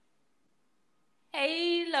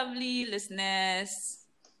Hey, lovely listeners.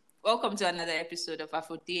 Welcome to another episode of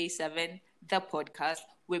Afro 7, the podcast,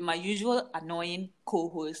 with my usual annoying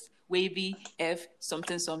co-host, Wavy F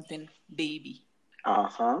something something baby.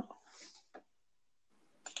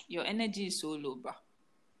 Your energy is so low, bro.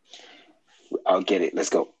 I'll get it.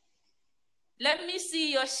 Let's go. Let me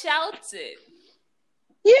see your shouting.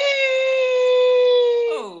 Yay!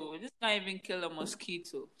 Oh, this can't even kill a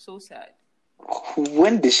mosquito. So sad.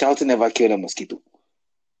 When did shouting ever kill a mosquito?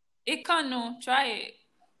 It can't, no. Try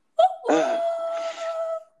it.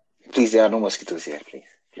 Please, there are no mosquitoes here, please.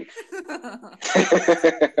 Yeah,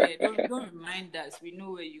 don't remind us. We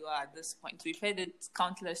know where you are at this point. We've heard it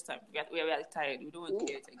countless times. We are tired. We don't want to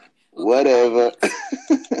hear it again. Whatever.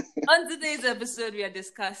 On today's episode, we are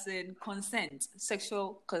discussing consent,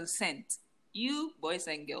 sexual consent. You boys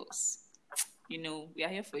and girls, we are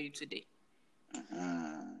here for you today.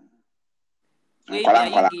 Wait,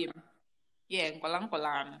 are you game? Yeah,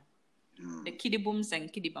 nkolang. The kiddie booms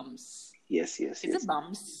and kiddie bums. Yes. Is it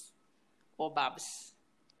bums or babs?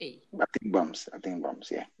 Hey. I think bums,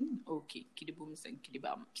 yeah. Okay, kiddie booms and kiddie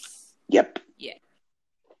bums. Yep. Yeah.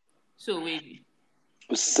 So, Wavy.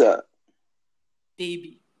 What's up?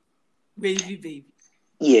 Baby. Wavy, baby.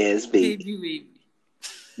 Yes, baby. Wavy.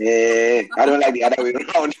 Yeah, I don't like the other way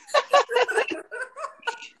around.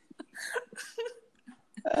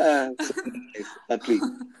 Please.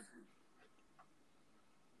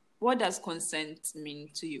 What does consent mean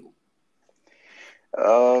to you?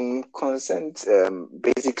 Consent,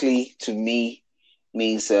 basically, to me,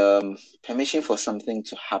 means permission for something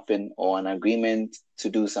to happen or an agreement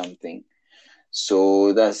to do something.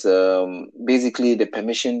 So that's basically the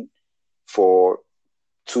permission for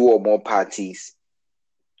two or more parties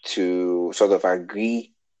to sort of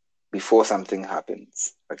agree before something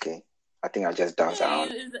happens. Okay, I think I'll just dance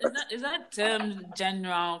around. Is that term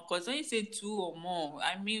general? Because when you say two or more,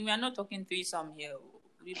 I mean, we are not talking threesome here.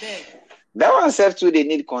 We beg. That one self too, they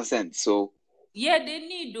need consent. So yeah, they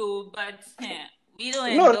need though, but we don't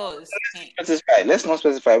endorse. Let's not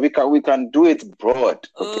specify. We can do it broad.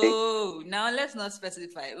 Okay. Oh, now let's not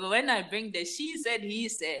specify. When I bring the she said, he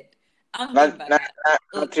said,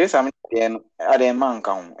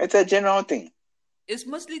 it's a general thing. It's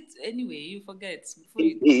mostly anyway. You forget before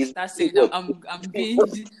you start saying I'm being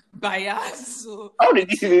biased. So how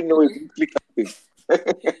did you even know it's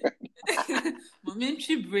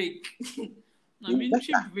momentary break.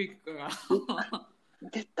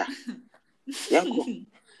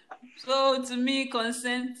 So to me,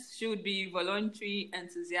 consent should be voluntary,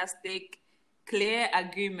 enthusiastic, clear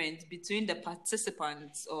agreement between the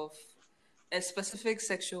participants of a specific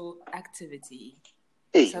sexual activity.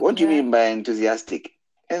 Hey, what do you mean by enthusiastic?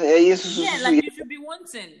 Yeah, like you should be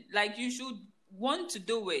wanting. Like you should want to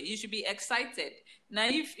do it. You should be excited. Now,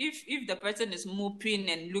 if the person is moping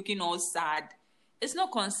and looking all sad, it's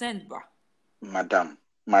not consent, bro. Madam.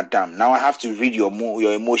 Now I have to read your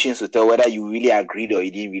emotions to tell whether you really agreed or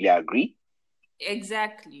you didn't really agree.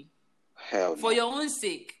 Exactly. Hell no. For your own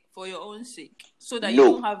sake. So that you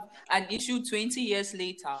don't have an issue 20 years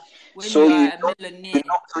later when you are a millionaire.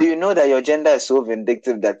 So you know that your gender is so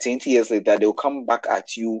vindictive that 20 years later they'll come back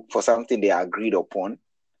at you for something they agreed upon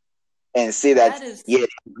and say that they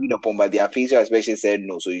agreed upon, but their facial expression said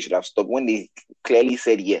no, so you should have stopped when they clearly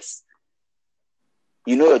said yes.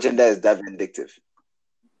 You know your gender is that vindictive.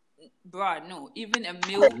 Bruh, no, even a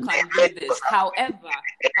male can do this. However,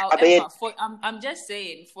 I'm just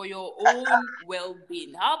saying, for your own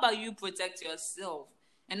well-being, how about you protect yourself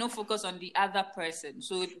and not focus on the other person?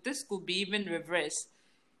 So this could be even reverse.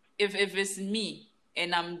 If it's me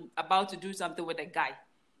and I'm about to do something with a guy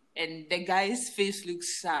and the guy's face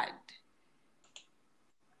looks sad,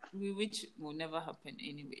 which will never happen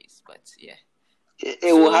anyways, but yeah.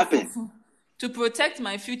 It will happen. To protect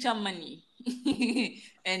my future money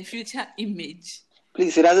and future image.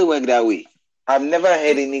 Please, it doesn't work that way. I've never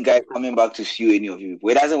heard any guy coming back to sue any of you.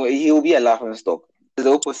 It doesn't work. He will be a laughing stock. It's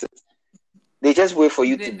the opposite. They just wait for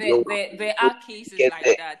you to go. There are cases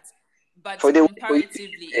like that, but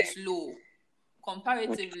comparatively, it's low.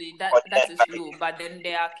 Comparatively, that is low, but then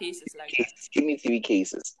there are cases like that. Give me 3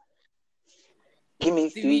 cases. Give me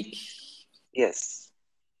 3. Yes.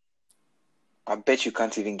 I bet you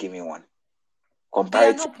can't even give me one. They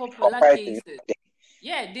are not popular cases.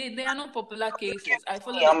 Yeah, they are not popular cases. I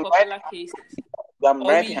follow the popular cases.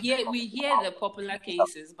 We hear the popular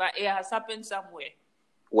cases, but it has happened somewhere.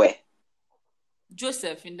 Where?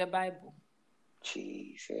 Joseph in the Bible.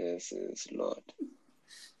 Jesus Lord.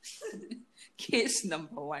 Case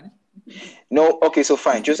number 1. No, okay, so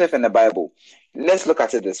fine. Joseph in the Bible. Let's look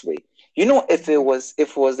at it this way. You know, if it was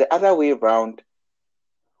the other way around,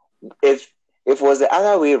 if if it was the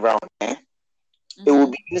other way around, it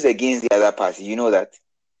would be used against the other party. You know that?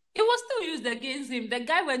 It was still used against him. The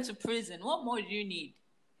guy went to prison. What more do you need?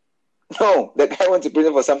 No, the guy went to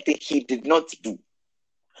prison for something he did not do.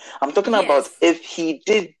 I'm talking about if he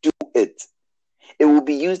did do it, it will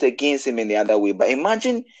be used against him in the other way. But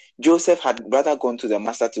imagine Joseph had rather gone to the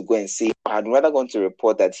master to go and say, had rather gone to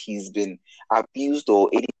report that he's been abused or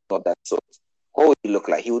anything of that sort. What would he look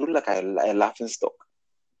like? He would look like a laughing stock.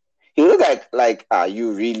 He would look like, are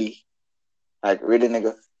you really? Like, really,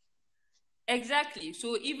 nigga? Exactly.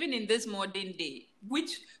 So even in this modern day,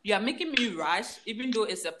 which you are making me rush, even though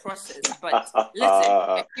it's a process. But listen,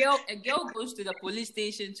 a girl goes to the police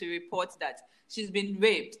station to report that she's been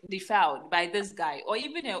raped, defiled by this guy, or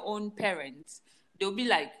even her own parents. They'll be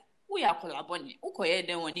like, "We are collaborating.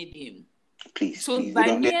 Please." So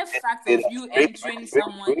by mere fact of you entering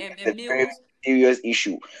someone, a male serious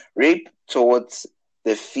issue. Rape towards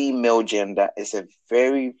the female gender is a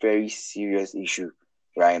very, very serious issue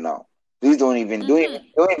right now. Please don't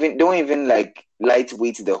even like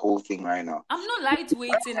lightweight the whole thing right now. I'm not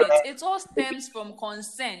lightweighting it. It all stems from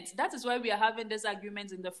consent. That is why we are having this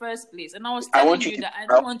argument in the first place. And I was telling you that I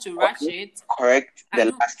don't want to rush it. Correct the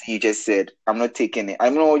last thing you just said. I'm not taking it. I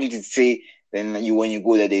don't want you to say then when you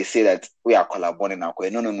go there they say that we are collaborating now.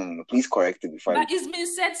 No. Please correct it before. But it's been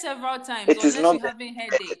said several times. It is not. You haven't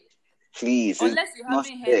heard it. Please. Unless you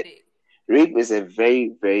haven't heard it. Rape is a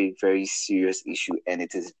very, very, very serious issue, and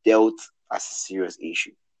it is dealt as a serious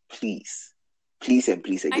issue. Please and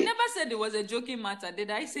please again. I never said it was a joking matter. Did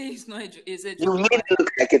I say it's not? It's a joking You made it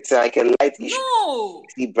look like it's like a light issue. No.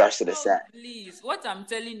 See, brush to the side. Please, what I'm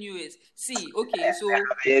telling you is, okay, so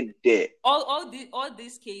all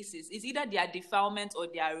these cases is either they are defilement or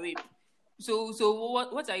they are rape. So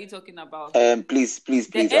what are you talking about? Please.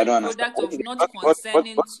 The I don't understand. Product of not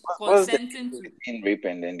consenting to rape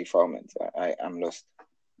and then defilement. I'm lost.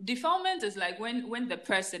 Defilement is like when the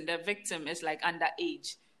person, the victim, is like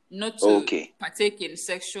underage, not to partake in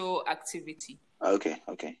sexual activity. Okay.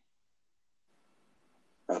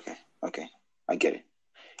 I get it.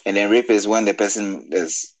 And then rape is when the person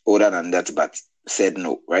is older than that but said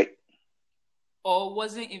no, right? Or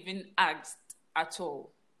wasn't even asked at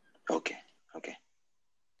all. Okay.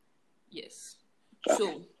 Yes. Okay.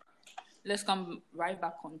 So let's come right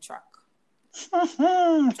back on track.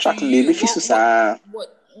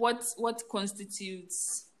 What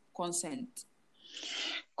constitutes consent?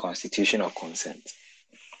 Constitution of consent.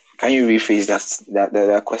 Can you rephrase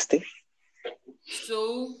that question?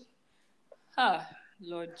 So,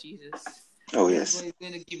 Lord Jesus. Oh yes. He's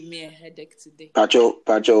going to give me a headache today.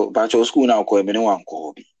 Pacho school now call me one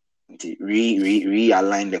call.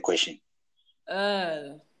 Realign the question.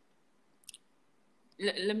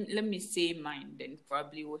 Let me say mine, then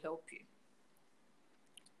probably will help you.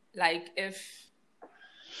 Like if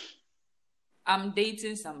I'm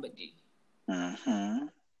dating somebody,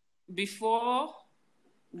 before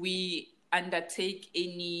we undertake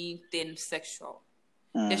anything sexual,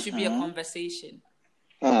 there should be a conversation.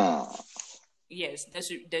 Yes,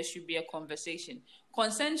 there should be a conversation.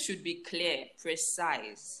 Consent should be clear,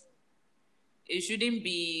 precise. It shouldn't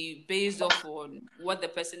be based off on what the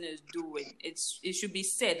person is doing. It should be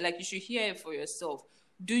said, like you should hear it for yourself.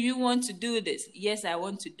 Do you want to do this? Yes, I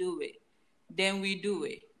want to do it. Then we do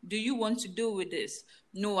it. Do you want to do with this?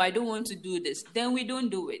 No, I don't want to do this. Then we don't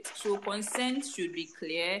do it. So consent should be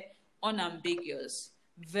clear, unambiguous,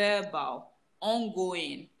 verbal,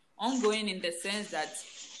 ongoing. Ongoing in the sense that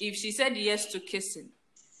if she said yes to kissing,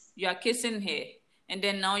 you are kissing her, and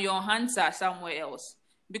then now your hands are somewhere else.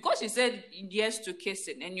 Because she said yes to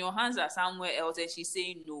kissing and your hands are somewhere else and she's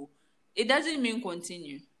saying no, it doesn't mean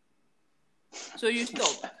continue. So you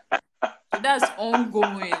stop. So that's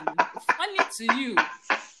ongoing. Funny to you,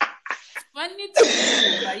 but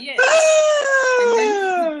yes. And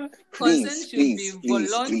then consent should be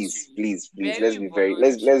voluntary. Please.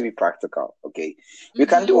 Let's be practical, okay? We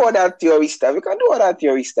can do all that theory stuff.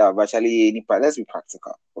 But actually, let's be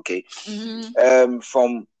practical, okay?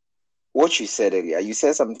 From what you said earlier, you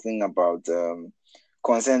said something about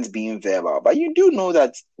consent being verbal, but you do know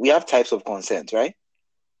that we have types of consent, right?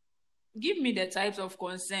 Give me the types of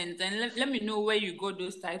consent and let me know where you got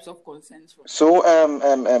those types of consent from. So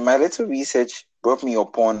my little research brought me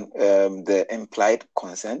upon the implied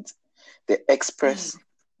consent, the express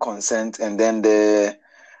consent, and then the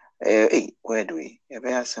where do we?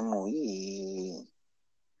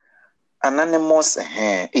 Anonymous,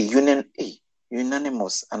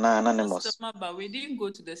 unanimous, anonymous. But we didn't go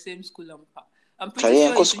to the same school. I'm pretty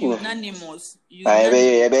sure it's unanimous.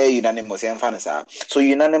 Unanimous. So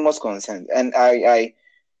unanimous consent, and I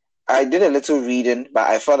I did a little reading, but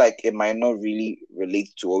I felt like it might not really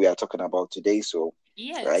relate to what we are talking about today. So, right.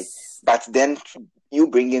 Yes. But then you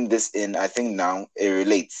bringing this in, I think now it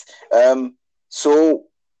relates. So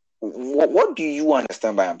what do you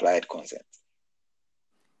understand by implied consent?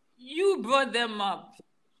 You brought them up.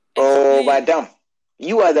 Oh, Explain. madam,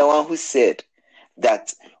 you are the one who said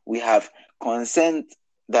that we have consent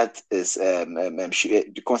that is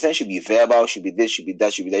the consent should be verbal, should be this, should be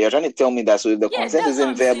that, should be that. You're trying to tell me that so if the consent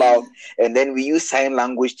isn't verbal and then we use sign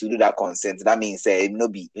language to do that consent, that means it no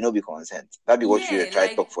be consent. That be what you try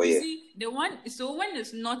to talk for here. See, the one, so when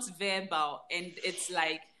it's not verbal and it's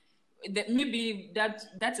like maybe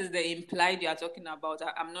that is the implied you are talking about.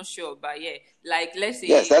 I'm not sure, but yeah, like let's say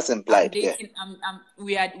yes, that's implied.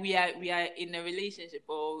 We are in a relationship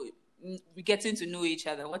or we're getting to know each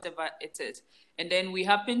other, whatever it is, and then we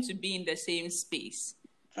happen to be in the same space.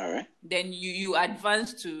 All right. Then you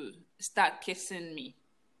advance to start kissing me,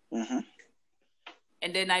 and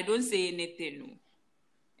then I don't say anything,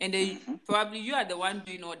 and then probably you are the one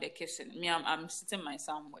doing all the kissing. Me, I'm sitting my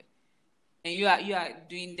somewhere. And you are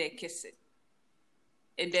doing the kissing,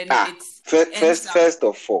 and then it's first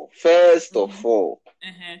of all,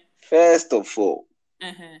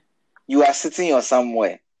 you are sitting or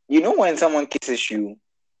somewhere. You know when someone kisses you,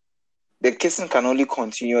 the kissing can only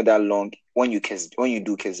continue that long when you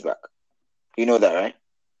do kiss back. You know that, right?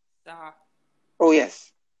 Oh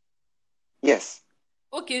yes.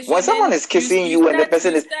 Okay. So when someone is kissing you and the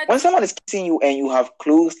person is when someone is kissing you and you have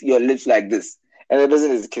closed your lips like this, and the person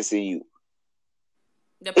is kissing you.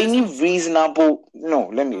 Any reasonable I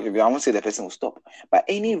won't say the person will stop, but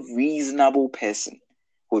any reasonable person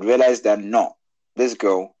would realize that no, this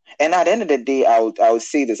girl. And at the end of the day, I would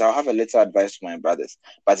say this. I'll have a little advice to my brothers,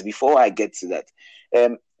 but before I get to that,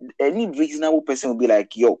 any reasonable person will be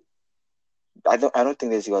like, "Yo, I don't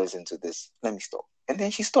think this girl is into this. Let me stop." And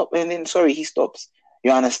then she stops, and then he stops.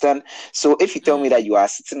 You understand? So if you tell me that you are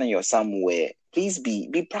sitting and you're somewhere, please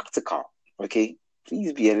be practical, okay?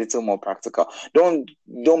 Please be a little more practical. Don't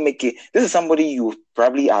make it. This is somebody you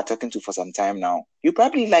probably are talking to for some time now. You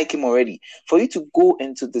probably like him already. For you to go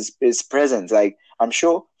into his presence, like I'm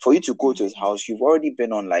sure for you to go to his house, you've already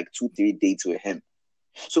been on like 2-3 dates with him.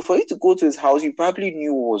 So for you to go to his house, you probably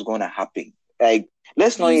knew what was going to happen. Like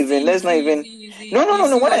let's not even.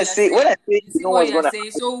 No. When I say you know what's going to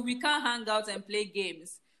happen. So we can't hang out and play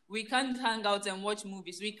games. We can't hang out and watch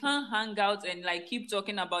movies. We can't hang out and like keep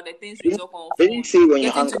talking about the things we talk on phone. Getting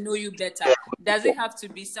to know you better. Does it have to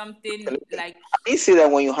be something like? I didn't say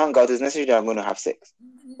that when you hang out, it's necessary that I'm going to have sex.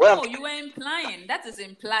 No, you were implying. That is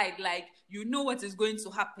implied. Like you know what is going to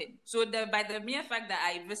happen. So by the mere fact that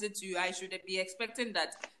I visit you, I should be expecting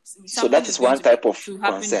that. So that is one type of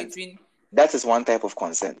consent. That is one type of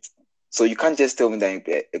consent. So you can't just tell me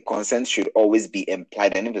that a consent should always be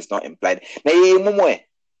implied, and if it's not implied,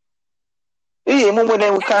 exactly. So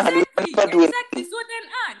then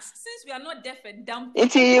ask, since we are not deaf and dumb, why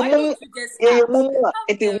don't you just have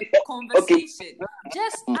the conversation?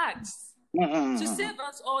 Just ask. To save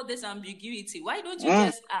us all this ambiguity, why don't you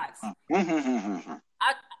just ask?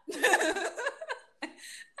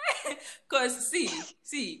 Because see,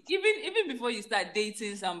 even before you start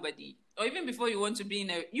dating somebody, or even before you want to be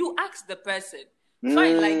you ask the person.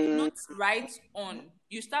 Fine, like not right on.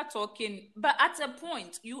 You start talking, but at a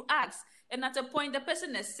point you ask. And at a point, the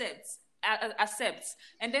person accepts,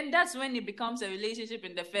 and then that's when it becomes a relationship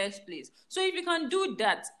in the first place. So if you can do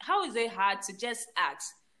that, how is it hard to just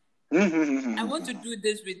ask? I want to do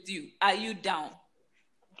this with you. Are you down?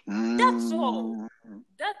 That's all.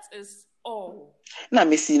 That is all. Na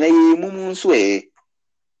missy na mumu swe.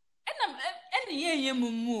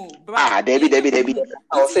 Debbie.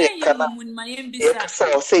 I'll say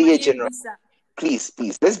general. Please,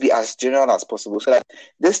 let's be as general as possible so that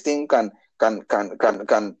this thing can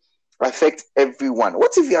affect everyone.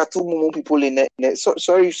 What if you are two mumu people in it?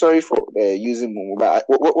 Sorry for using mumu, but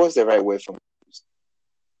what's the right word for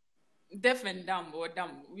deaf and dumb or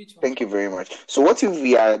dumb? Which one? Thank you very much. So what if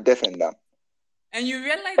we are deaf and dumb? And you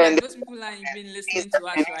realize that those people aren't even listening to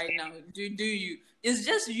us right now. Do you? It's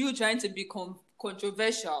just you trying to be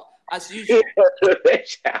controversial as usual.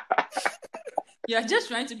 You're just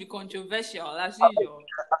trying to be controversial as usual. I'm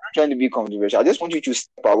not trying to be controversial. I just want you to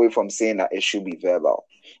step away from saying that it should be verbal.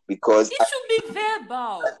 Because it should be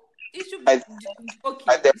verbal. It should be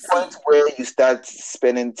okay. At the point where you start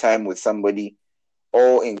spending time with somebody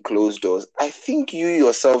all in closed doors, I think you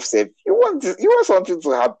yourself said you want something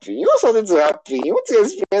to happen. You want something to happen. You want to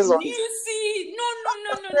experience something. You see, no,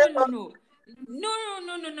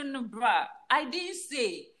 bruh. I didn't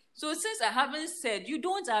say. So since I haven't said, you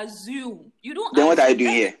don't assume. You don't. Then what are you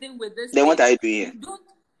doing here? Then what are you doing here?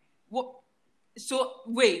 What? So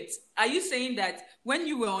wait, are you saying that when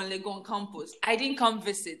you were on Legon campus, I didn't come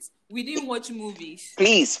visit? We didn't watch movies.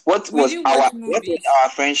 Please, what was our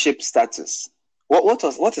friendship status? What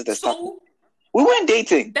is the status? We weren't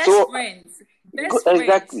dating. Best friends.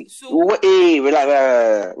 Exactly. So,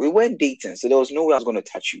 we weren't dating, so there was no way I was going to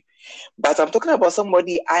touch you. But I'm talking about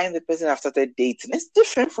somebody I and the person I've started dating. It's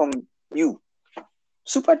different from you.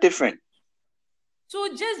 Super different. So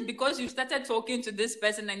just because you started talking to this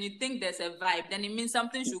person and you think there's a vibe, then it means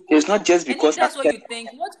something should go. It's not just because that's what you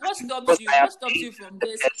think. What stops you?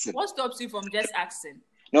 What stops you from just asking?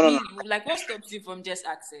 No. Like, what stops you from just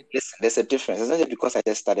asking? Listen, there's a difference. It's not just because I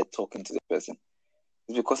just started talking to the person.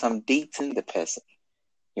 It's because I'm dating the person.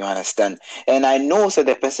 You understand? And I know so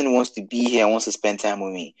the person wants to be here and wants to spend time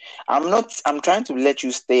with me. I'm trying to let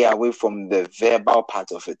you stay away from the verbal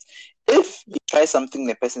part of it. If you try something,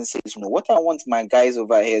 the person says no. What I want my guys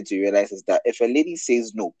over here to realize is that if a lady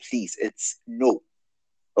says no, please, it's no.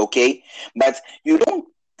 Okay? But you don't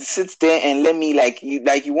sit there and let me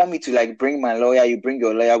you want me to bring my lawyer, you bring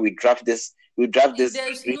your lawyer, we draft this.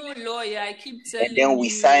 There's no lawyer, I keep telling you. And then we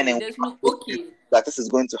sign and there's no okay. That this is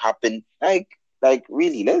going to happen. Like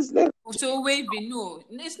really, let's. So wait, no,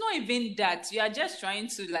 it's not even that. You are just trying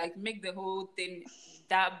to make the whole thing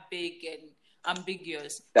that big and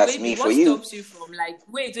ambiguous. That's me for you. What stops you from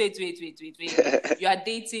wait? You are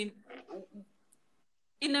dating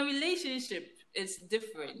in a relationship. It's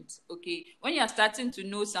different, okay? When you are starting to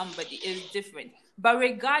know somebody, it's different. But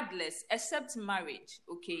regardless, except marriage,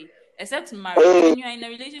 okay? Except marriage, when you are in a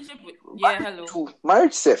relationship with hello.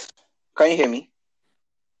 Marriage safe. Can you hear me?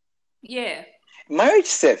 Yeah. Marriage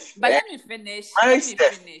safe. But let me finish.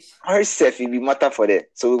 Marriage safe will be matter for that.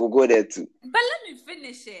 So we will go there too. But let me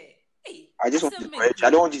finish it. Hey, I just want to marriage. I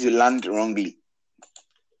don't want you to land wrongly.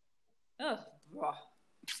 Oh, bro.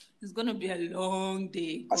 It's gonna be a long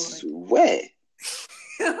day. God. I swear.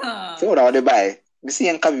 So what I want to buy? We see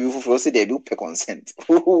and come you for say they do pay consent.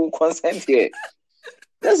 Consent here.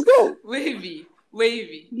 Let's go. Wavy.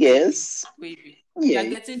 Yes. Wavy. Yeah.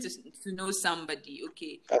 You're getting to know somebody,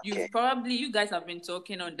 okay? You guys have been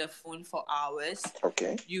talking on the phone for hours.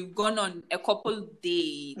 Okay. You've gone on a couple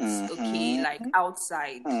dates, okay,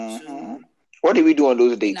 outside. So what do we do on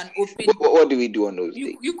those dates? What do we do on those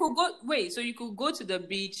dates? You could go. Wait, so you could go to the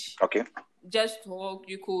beach. Okay. Just talk.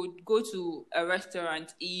 You could go to a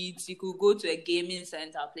restaurant, eat. You could go to a gaming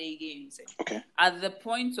center, play games. Okay. At the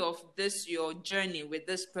point of your journey with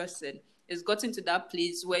this person, it's gotten to that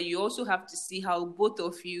place where you also have to see how both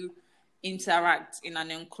of you interact in an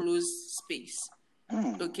enclosed space.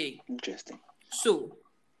 Okay. Interesting. So,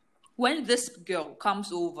 when this girl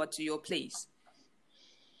comes over to your place,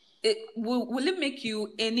 will it make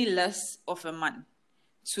you any less of a man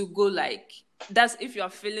to go that's if you are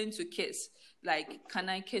feeling to kiss, can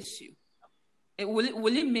I kiss you?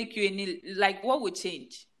 Will it make you any, what would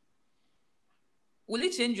change? Will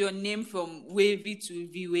it change your name from Wavy to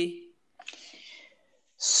Viwe?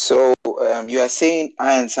 So you are saying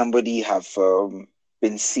I and somebody have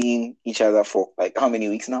been seeing each other for how many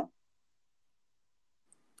weeks now?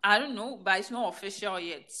 I don't know, but it's not official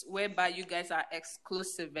yet, whereby you guys are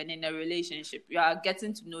exclusive and in a relationship. You are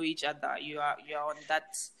getting to know each other. You are on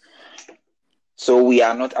that. So we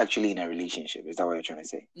are not actually in a relationship. Is that what you're trying to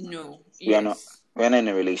say? No. We are not. We're not in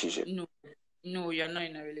a relationship. No, you're not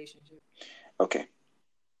in a relationship. Okay.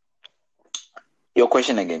 Your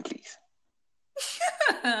question again, please.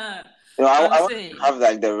 I want to have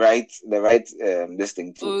the right this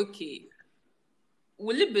thing too. Okay.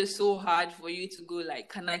 Will it be so hard for you to go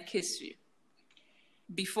can I kiss you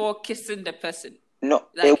before kissing the person? No.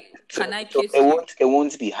 Can I kiss you? It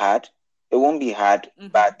won't be hard. It won't be hard,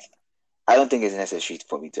 but I don't think it's necessary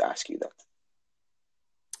for me to ask you that.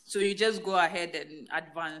 So you just go ahead and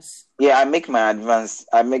advance. Yeah, I make my advancing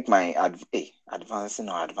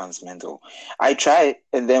or advancement. Or I try,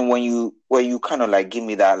 and then when you kind of give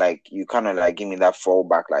me that, you kind of give me that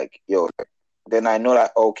fallback, then I know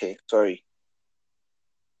that okay, sorry,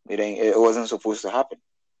 it wasn't supposed to happen.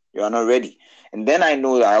 You are not ready, and then I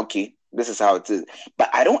know that okay, this is how it is. But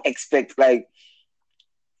I don't expect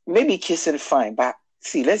maybe kissing fine, but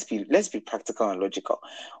see, let's be practical and logical.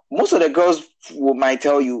 Most of the girls might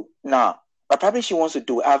tell you, nah, but probably she wants to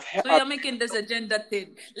do it. So you're making this agenda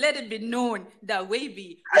thing. Let it be known that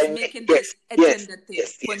Wavy is making this agenda thing.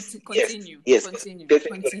 Continue. Yes, continue.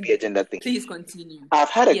 Definitely agenda thing. Please continue. I've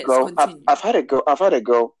had a girl. I've had a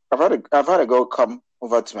girl come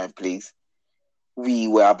over to my place. We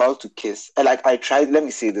were about to kiss. I tried. Let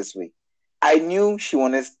me say it this way. I knew she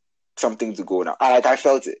wanted something to go now. I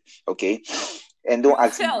felt it. Okay. And don't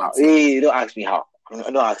ask me how. Hey, don't ask me how.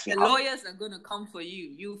 Don't ask me The how. lawyers are going to come for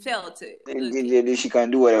you. You felt it. Okay. She can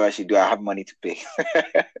do whatever she do. I have money to pay.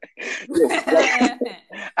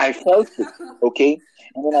 I felt it. Okay.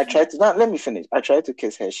 And then I tried to, now let me finish. I tried to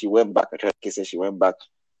kiss her. She went back. I tried to kiss her. She went back.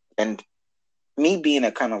 And me being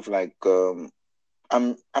a kind of like,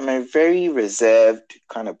 I'm a very reserved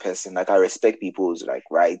kind of person. Like I respect people's like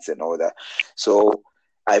rights and all that. So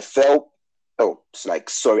I felt, it's like,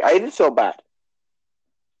 sorry. I didn't feel bad.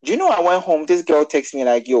 Do you know I went home? This girl texted me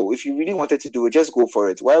like, yo, if you really wanted to do it, just go for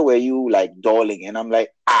it. Why were you like darling? And I'm like,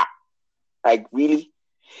 like really?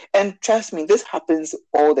 And trust me, this happens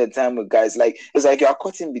all the time with guys. Like it's like you're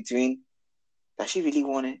caught in between. Does she really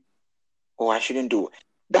want it? Or I shouldn't do it.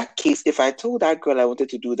 That case, if I told that girl I wanted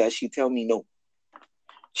to do that, she'd tell me no.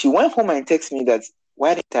 She went home and texted me that,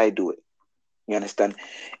 why didn't I do it? You understand?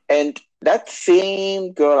 And that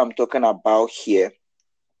same girl I'm talking about here,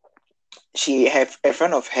 a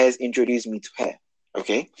friend of hers introduced me to her.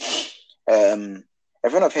 Okay. A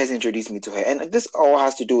friend of hers introduced me to her. And this all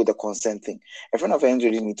has to do with the consent thing. A friend of hers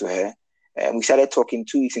introduced me to her. And we started talking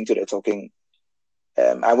 2 weeks into the talking.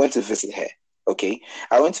 I went to visit her. Okay.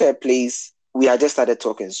 I went to her place. We had just started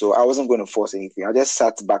talking, so I wasn't going to force anything. I just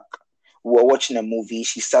sat back. We were watching a movie.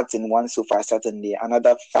 She sat in one sofa, I sat in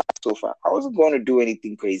another fat sofa. I wasn't going to do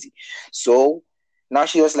anything crazy. So now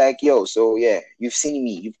she was like, yo, so yeah, you've seen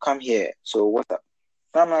me. You've come here. So what's up?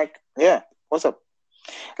 And I'm like, yeah, what's up?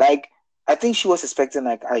 Like, I think she was expecting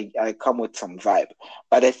like I come with some vibe.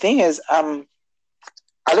 But the thing is, I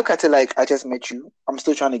look at it like I just met you. I'm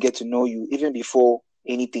still trying to get to know you even before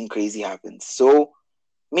anything crazy happens. So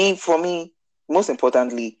for me, most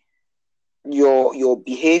importantly, your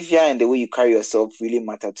behavior and the way you carry yourself really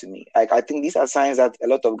matter to me. Like I think these are signs that a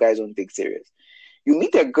lot of guys don't take serious. You can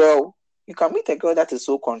meet a girl that is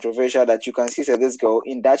so controversial that you can see that this girl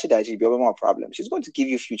in that she be more problem. She's going to give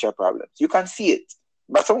you future problems. You can see it.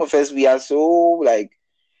 But some of us, we are so like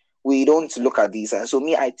we don't look at these. And so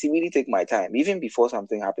I really take my time. Even before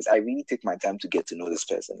something happens, I really take my time to get to know this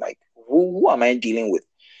person. Like who am I dealing with?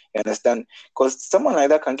 You understand? Because someone like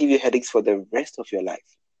that can give you headaches for the rest of your life.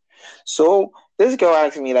 So this girl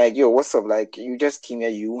asked me like, yo, what's up? Like you just came here,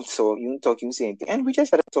 you talk, you say anything. And we just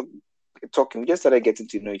started talking, we just started getting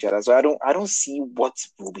to know each other. So I don't see what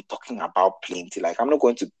we'll be talking about plenty. Like I'm not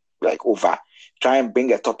going to like try and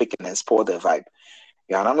bring a topic and then spoil the vibe.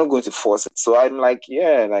 Yeah, and I'm not going to force it. So I'm like,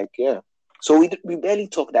 yeah. So we barely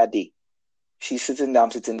talk that day. She's sitting there,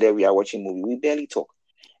 I'm sitting there, we are watching movie. We barely talk.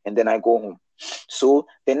 And then I go home. So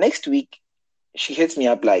the next week, she hits me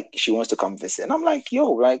up like she wants to come visit. And I'm like,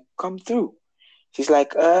 yo, like, come through. She's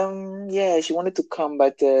like, yeah, she wanted to come,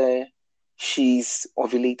 but she's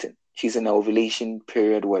ovulating. She's in an ovulation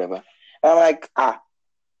period, whatever. And I'm like,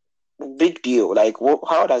 big deal. Like,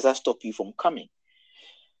 how does that stop you from coming?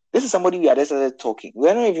 This is somebody we had just started talking.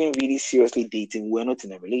 We're not even really seriously dating. We're not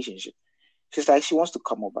in a relationship. She's like, she wants to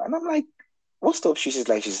come over. And I'm like, what stops you? She's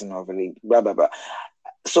like, she's in ovulation, blah, blah, blah.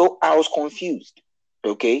 So I was confused.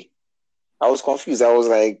 Okay. I was confused. I was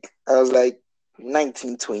like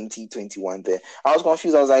 19, 20, 21 there. I was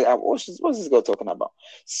confused. I was like, what's this girl talking about?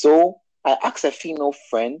 So I asked a female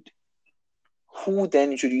friend who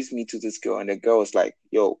then introduced me to this girl. And the girl was like,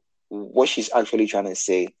 yo, what she's actually trying to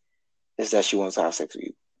say is that she wants to have sex with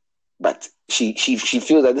you. But she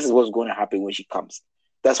feels that this is what's going to happen when she comes.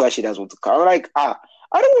 That's why she doesn't want to come. I'm like, I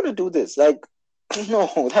don't want to do this. Like,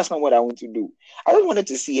 no, that's not what I want to do. I just wanted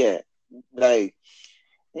to see her. Like,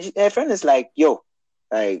 her friend is like, yo,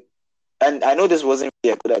 like, and I know this wasn't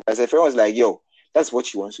really a good advice. Her friend was like, yo, that's what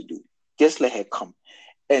she wants to do. Just let her come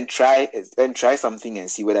and try something and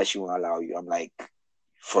see whether she will allow you. I'm like,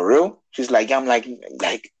 for real? She's like, yeah. I'm like,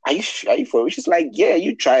 are you for real? She's like, yeah,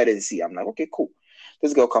 you try it and see. I'm like, okay, cool.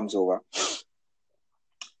 This girl comes over.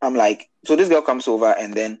 I'm like, so this girl comes over,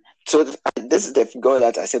 and then this is the girl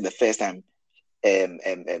that I said the first time.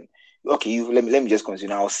 Okay, let me just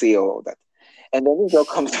continue. I'll say all that. And then this girl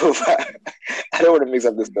comes over. I don't want to mix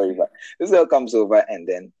up the story, but this girl comes over, and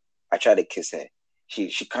then I try to kiss her.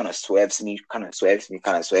 She kind of swerves me, and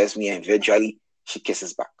eventually she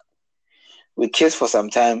kisses back. We kissed for some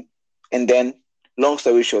time, and then, long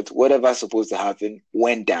story short, whatever's supposed to happen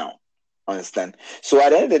went down. Understand? So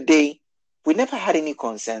at the end of the day, we never had any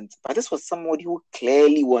consent, but this was somebody who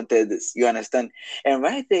clearly wanted this. You understand? And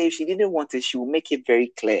right there, if she didn't want it, she would make it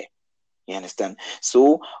very clear. You understand?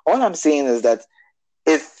 So all I'm saying is that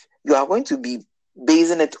if you are going to be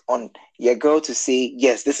basing it on your girl to say,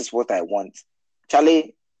 yes, this is what I want,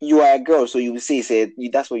 Charlie, you are a girl, so you will say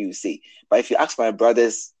that's what you say. But if you ask my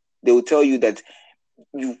brothers, they will tell you that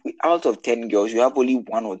out of 10 girls, you have only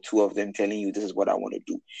 1 or 2 of them telling you this is what I want to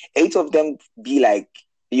do. 8 of them be like,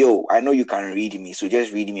 yo, I know you can read me, so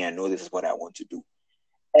just read me and know this is what I want to do.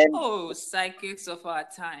 And Oh, psychics of our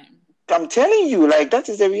time. I'm telling you, like, that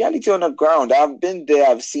is the reality on the ground. I've been there,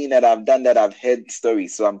 I've seen that, I've done that, I've heard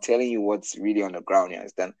stories. So I'm telling you what's really on the ground, you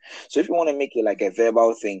understand? So if you want to make it like a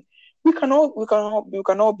verbal thing, we can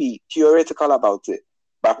all be theoretical about it.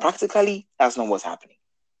 But practically, that's not what's happening.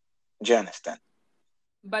 Do you understand?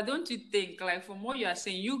 But don't you think, like, from what you are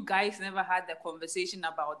saying, you guys never had the conversation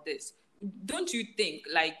about this? Don't you think,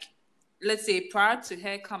 like, let's say prior to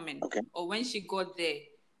her coming, Okay. or when she got there,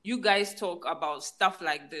 you guys talk about stuff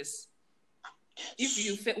like this? If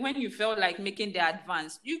you when you felt like making the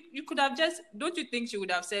advance, you could have just, don't you think she would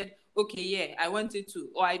have said, okay, yeah, I want it to,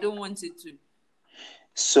 or I don't want it to?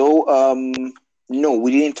 So, no,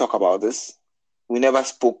 we didn't talk about this. We never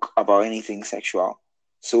spoke about anything sexual.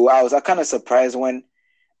 So I was kind of surprised when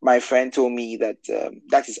my friend told me that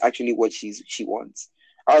that is actually what she wants.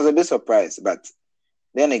 I was a bit surprised, but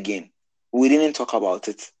then again, we didn't talk about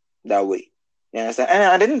it that way. You understand? And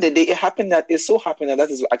at the end of the day, it so happened that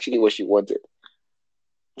is actually what she wanted.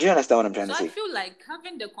 Do you understand what I'm trying So to I say? feel like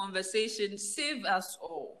having the conversation save us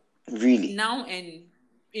all Really? now and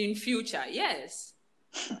in future. Yes.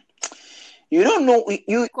 You don't know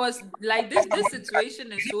you Because like this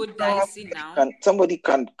situation is so dicey now. somebody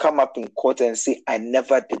can come up in court and say, I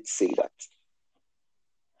never did say that.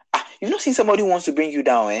 You've not seen somebody who wants to bring you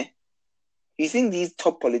down, eh? You think these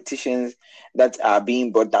top politicians that are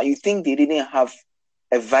being brought down, you think they didn't have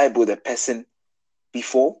a vibe with a person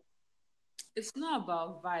before? It's not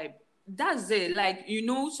about vibe. That's it. Like,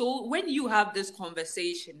 so when you have this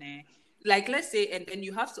conversation, like let's say, and then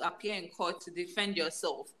you have to appear in court to defend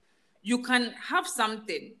yourself, you can have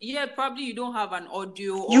something. Yeah, probably you don't have an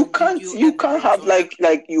audio or video You can't evidence have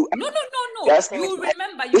or you. No. That's You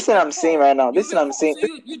remember, you listen, I'm saying recall. right now. You Listen, I'm recall. saying. So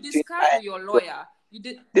you discuss with your lawyer. You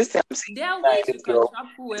did. This thing I'm saying There are ways you can girl, trap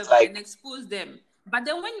it's whoever like and expose them. But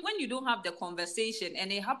then when you don't have the conversation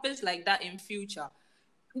and it happens like that in future,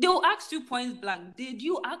 they'll ask you point blank, did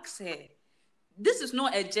you ask her? This is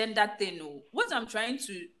not a gender thing. No. What I'm trying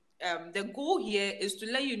to the goal here is to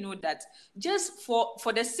let you know that just for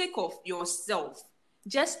the sake of yourself,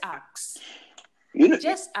 just ask.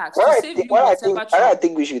 Just ask to save you whatever trouble. What I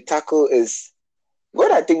think we should tackle is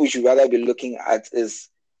what I think we should rather be looking at is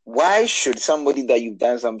why should somebody that you've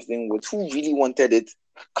done something with who really wanted it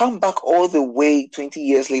come back all the way 20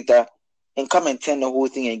 years later and come and turn the whole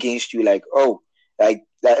thing against you like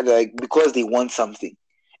because they want something.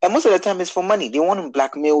 And most of the time it's for money. They want to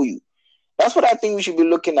blackmail you. That's what I think we should be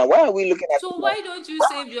looking at. Why are we looking at So why don't you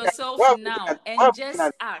save yourself now and just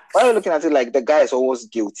ask? Why are you looking at it like the guy is always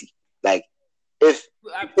guilty? Like if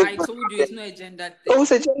I told you it's not a gender thing. Oh, it's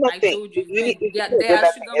a gender thing. I told you. There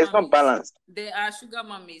are sugar it's not balanced. There are sugar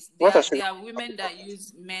mummies. There are women that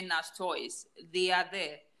use men as toys. They are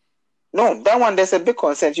there. No, that one there's a big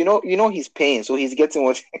consent. You know he's paying, so he's getting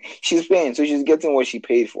what she's paying, so she's getting what she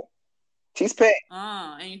paid for. She's paying.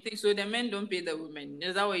 And you think so? The men don't pay the women.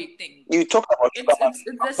 Is that what you think? You talk about it's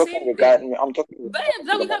the same thing. I'm talking. But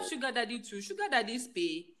we have sugar daddy too. Sugar daddies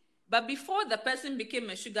pay, but before the person became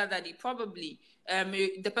a sugar daddy, probably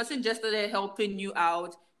the person just started helping you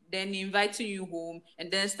out, then inviting you home, and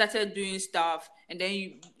then started doing stuff, and then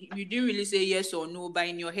you didn't really say yes or no, but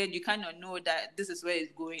in your head you kind of know that this is where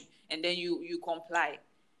it's going, and then you comply.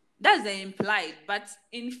 That's the implied, but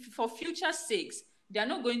for future sakes, they are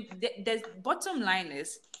not going. The bottom line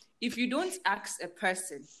is, if you don't ask a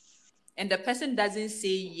person, and the person doesn't say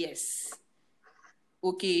yes,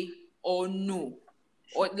 okay, or no,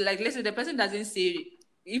 or like let's say the person doesn't say.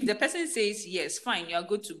 If the person says yes, fine, you are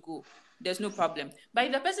good to go. There's no problem. But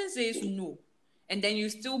if the person says no, and then you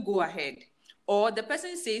still go ahead, or the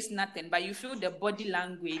person says nothing, but you feel the body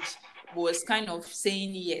language was kind of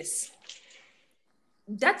saying yes,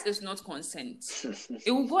 that is not consent.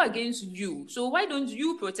 It will go against you. So why don't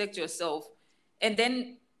you protect yourself and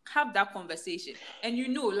then have that conversation? And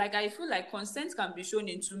like I feel like consent can be shown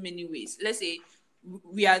in too many ways. Let's say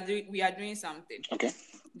we are doing something. Okay.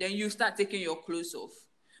 Then you start taking your clothes off.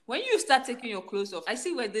 When you start taking your clothes off, I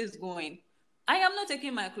see where this is going. I am not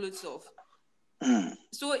taking my clothes off.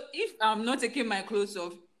 So if I'm not taking my clothes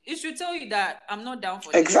off, it should tell you that I'm not down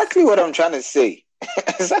for exactly this. What I'm trying to say.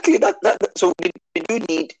 Exactly that. So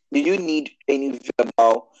did you need any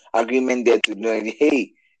verbal agreement there to know?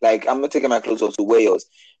 Hey, like I'm not taking my clothes off to wear yours.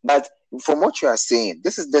 But from what you are saying,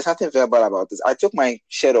 there's nothing verbal about this. I took my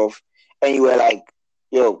shirt off, and you were like,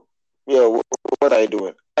 "Yo, what are you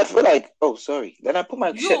doing?" I feel like, oh, sorry. Then I put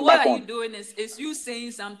my shirt back on. What are you doing? Is you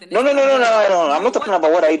saying something? No. I'm not talking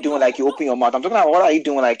about what are you doing. Like you open your mouth. I'm talking about what are you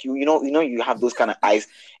doing. Like you know, you have those kind of eyes.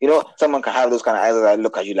 Someone can have those kind of eyes that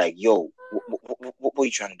look at you like, yo, what are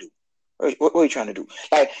you trying to do? What are you trying to do?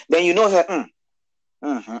 Like, then you know that,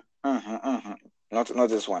 not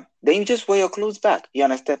this one. Then you just wear your clothes back. You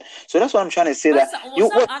understand? So that's what I'm trying to say. But That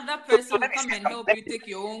some other person will come and help you take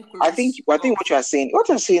your own clothes. I think what you're saying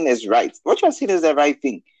is right. What you're saying is the right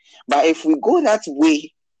thing. But if we go that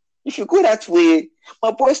way,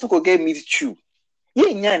 my boys don't go get me to chew. So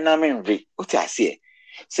so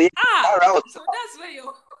that's where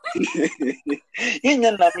you're.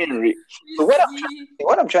 So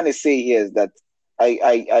what I'm trying to say here is that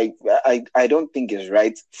I don't think it's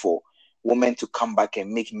right for women to come back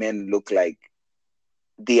and make men look like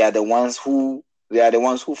they are the ones who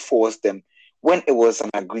forced them when it was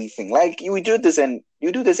an agreed thing. Like, you do this and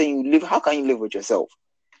you live. How can you live with yourself?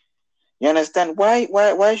 You understand?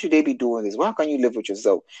 Why should they be doing this? Why can't you live with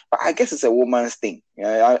yourself? But I guess it's a woman's thing.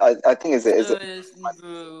 I think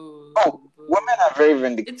women are very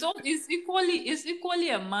vindictive. It's equally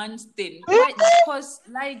a man's thing. Because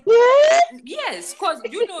yes, because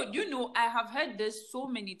you know, I have heard this so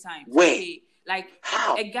many times. Okay, like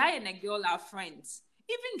how? A guy and a girl are friends,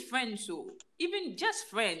 even friends, even just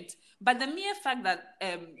friends. But the mere fact that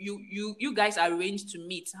you guys arrange to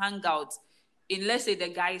meet, hang out in, let's say, the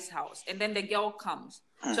guy's house, and then the girl comes.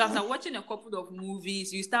 So after watching a couple of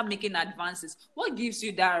movies, you start making advances. What gives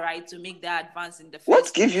you that right to make that advance in the first place?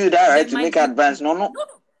 What gives you that right to make advance? No.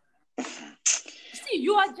 See,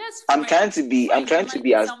 you are just. I'm trying to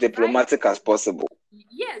be as diplomatic as possible.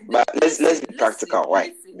 Yes, but let's be practical,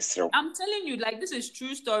 right? I'm telling you, like, this is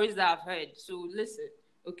true stories that I've heard. So listen,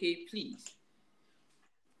 okay, please.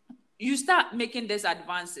 You start making these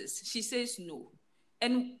advances. She says no.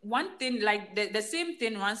 And one thing, like the same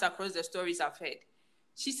thing runs across the stories I've heard.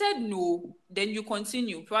 She said no, then you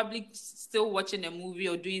continue, probably still watching a movie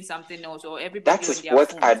or doing something else, or everybody that is on their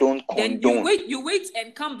what phones. I don't condone. Then you wait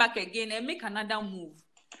and come back again and make another move.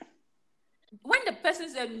 When the person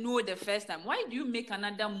said no the first time, why do you make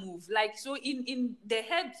another move? Like, so in the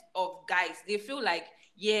head of guys, they feel like,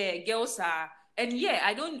 yeah, girls are, and yeah,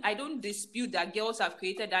 I don't dispute that girls have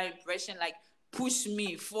created that impression, like, push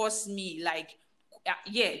me, force me, like,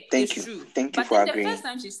 yeah, it's true. Thank you for agreeing. The first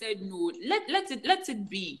time she said no, let it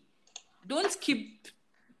be. Don't keep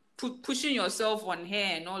pushing yourself on her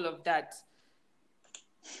and all of that.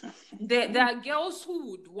 There are girls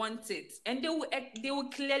who would want it, and they will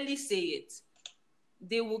clearly say it.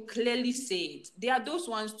 They will clearly say it. There are those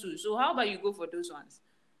ones too. So how about you go for those ones?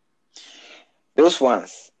 Those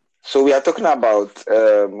ones. So we are talking about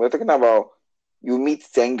you meet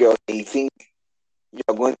 10 girls and you think you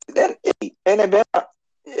are going to then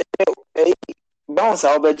bounce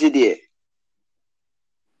out by GD.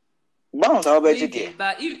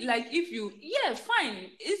 But if you fine.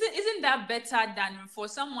 Isn't that better than for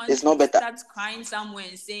someone to start crying somewhere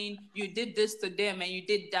and saying you did this to them and you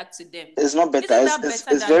did that to them? It's not better.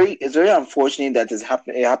 It's very unfortunate that it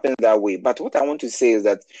happens that way. But what I want to say is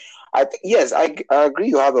that I agree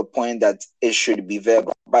you have a point that it should be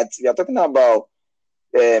verbal. But we are talking about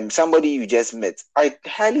somebody you just met. I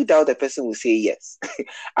highly doubt the person will say yes.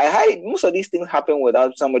 Most of these things happen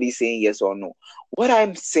without somebody saying yes or no. What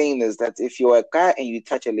I'm saying is that if you're a guy and you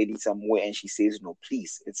touch a lady somewhere and she says no,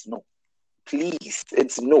 please, it's no. Please,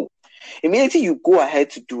 it's no. Immediately you go ahead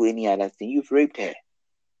to do any other thing, you've raped her.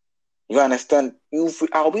 You understand?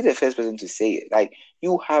 I'll be the first person to say it. Like,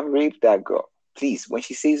 you have raped that girl. Please, when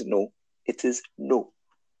she says no, it is no.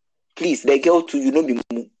 Please, the girl too, you know, be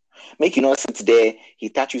make you not sit there, he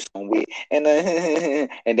touch you somewhere, and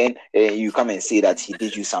then you come and say that he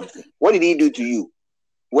did you something. What did he do to you?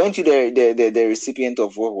 Weren't you the recipient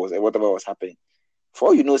of whatever was happening? For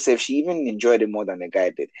all you know, Seth, she even enjoyed it more than the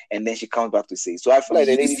guy did, and then she comes back to say. So I feel like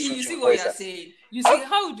you see what you're saying. You see,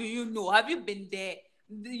 how do you know? Have you been there?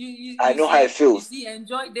 I know how it feels. You see,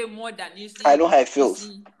 enjoyed it more than you see. I know how it feels.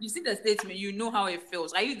 You see the statement. You know how it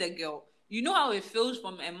feels. Are you the girl? You know how it feels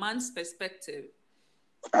from a man's perspective.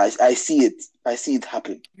 I see it. I see it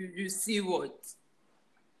happen. You see what?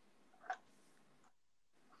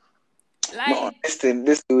 Like, no,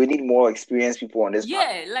 this we need more experienced people on this.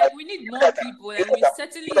 Yeah, like we need more people, and we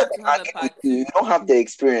certainly have to have a part. You don't have the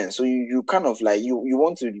experience, so you kind of like you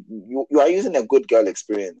want to you are using a good girl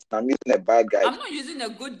experience. I'm using a bad guy. I'm not using a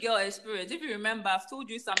good girl experience. If you remember, I've told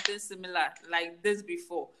you something similar like this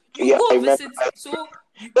before. You go visit. So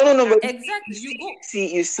no. Exactly. You go.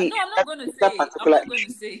 You see. No, I'm not going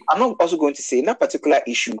to say. I'm not also going to say in that particular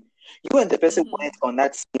issue. You and the person went on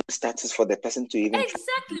that same status for the person to even.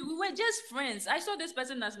 Exactly. We were just friends. I saw this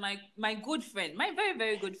person as my good friend, my very,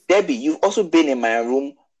 very good friend. Debbie, you've also been in my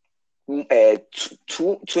room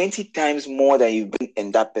 20 times more than you've been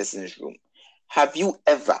in that person's room. Have you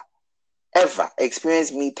ever ever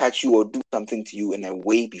experienced me touch you or do something to you in a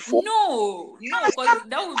way before? No, because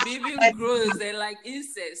that would be even gross and like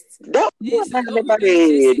incest. That Incest. Or we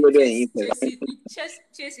be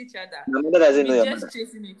chase each other. My mother We'll doesn't know be your just mother.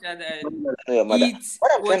 chasing each other My and mother doesn't know your mother. eat,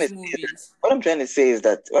 What I'm trying watch to movies. what I'm trying to say is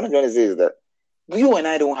that you and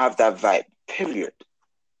I don't have that vibe. Period.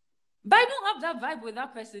 But I don't have that vibe with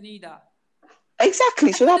that person either.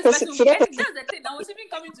 Exactly. So that person. That's the thing. I was even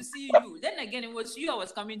coming to see you. Then again, it was you I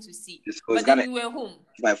was coming to see. But then you were home.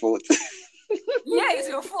 It's my fault. Yeah, it's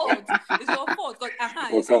your fault. It's your fault. Because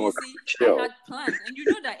you see, I had plans, and you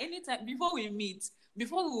know that anytime before we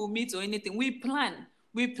will meet or anything, we plan.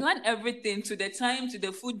 We plan everything to the time, to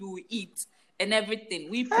the food we will eat, and everything.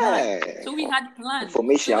 We plan. So we had plans. So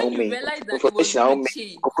when you realize that it was going to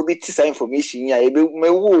change, information. Yeah,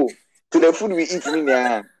 to the food we eat.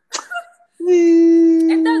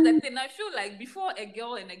 And that's the thing. I feel like before a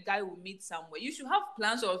girl and a guy will meet somewhere, you should have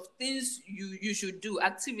plans of things you should do,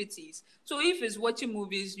 activities. So if it's watching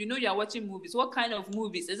movies, you know you're watching movies. What kind of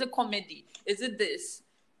movies? Is it comedy? Is it this?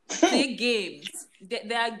 Play games.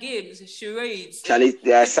 There are games, charades, Charlie,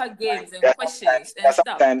 there paper games, and questions and stuff.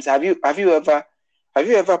 Sometimes have you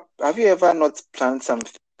ever not planned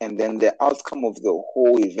something and then the outcome of the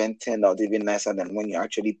whole event turned out even nicer than when you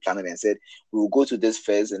actually planned it and said we will go to this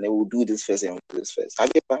first and then we'll do this first and we'll do this first.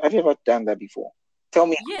 Have you ever done that before? Tell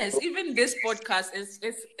me. Yes, even this podcast is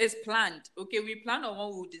planned. Okay, we plan on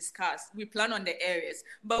what we'll discuss. We plan on the areas,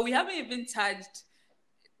 but we haven't even touched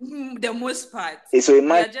the most part. So we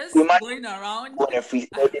are just going around.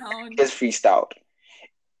 Just freestyled.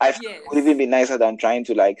 I think it would even be nicer than trying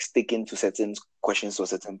to like stick into certain questions or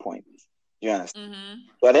certain points. You understand? Mm-hmm.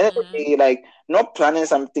 But at the end of the day, like not planning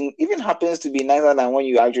something even happens to be nicer than when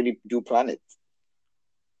you actually do plan it.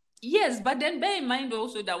 Yes, but then bear in mind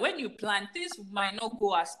also that when you plan, things might not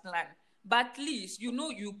go as planned. But at least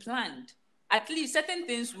you planned. At least certain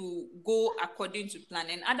things will go according to plan,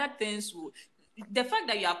 and other things will. The fact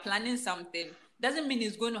that you are planning something doesn't mean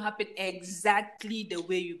it's going to happen exactly the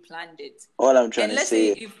way you planned it. All I'm trying to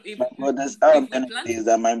say is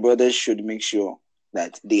that my brothers should make sure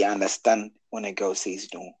that they understand when a girl says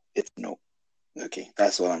no, it's no. Okay,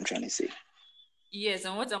 that's what I'm trying to say. Yes,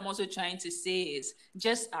 and what I'm also trying to say is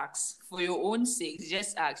just ask for your own sake.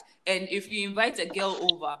 Just ask. And if you invite a girl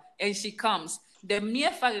over and she comes, the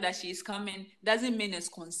mere fact that she is coming doesn't mean it's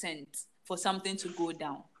consent for something to go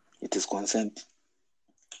down. It is consent.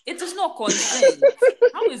 It is not consent.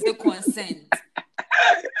 How is it consent?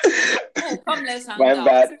 Oh, come, let's hang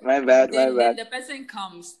out. My bad. Then the person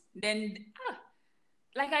comes. Then,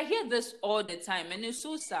 like I hear this all the time, and it's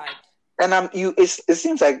so sad. And it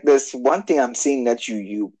seems like there's one thing I'm saying that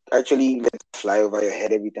you actually let fly over your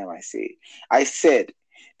head every time I say it. I said,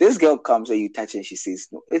 this girl comes and you touch and she says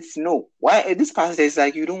no. It's no. Why? This pastor is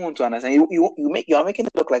like, you don't want to understand. You are making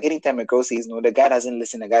it look like anytime a girl says no, the guy doesn't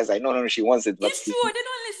listen. The guy's like, no, she wants it. It's true. They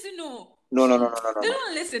don't listen. No. They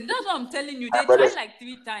don't listen. That's what I'm telling you. They try like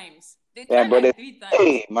 3 times.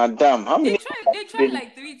 Hey, madam, how many? They try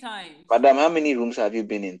like 3 times. Madam, how many rooms have you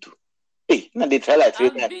been into? Hey, no, they try like 3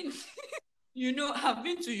 times. I've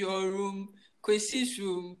been to your room, Kwesi's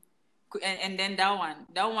room, and then that one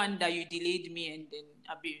that you delayed me, and then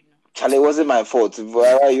I've been. Charlie, it wasn't my fault. It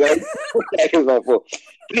was my fault.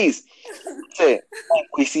 Please say,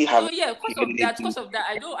 Kwesi have. So yeah, because of that,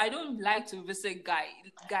 I don't like to visit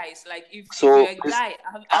guys. Like if you're a guy,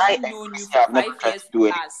 I've known you for 5 years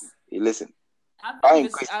plus. Hey, listen,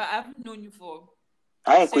 I've known you for.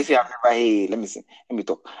 I and Kwesi have never. Hey, let me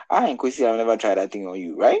talk. I and Kwesi have never tried that thing on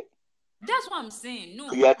you, right? That's what I'm saying. No,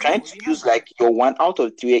 so you are trying to use like your one out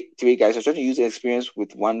of three guys. You're trying to use the experience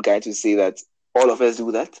with one guy to say that all of us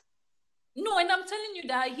do that. No, and I'm telling you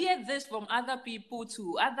that I hear this from other people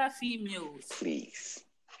too, other females. Please.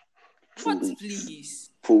 What please?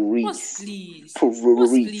 Please. What please?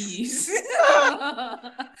 Please?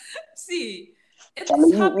 See, it's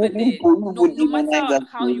happening. No matter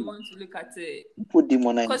how you want to look at it.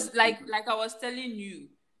 Because like I was telling you,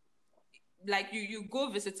 like you go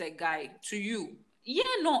visit a guy to you. Yeah,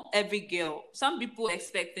 not every girl. Some people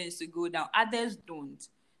expect things to go down. Others don't,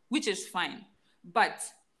 which is fine. But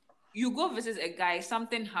you go visit a guy,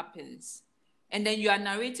 something happens, and then you are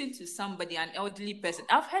narrating to somebody, an elderly person.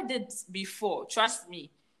 I've heard it before, trust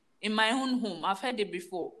me. In my own home, I've heard it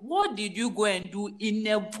before. What did you go and do in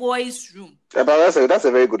a boy's room? That's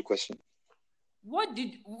a very good question.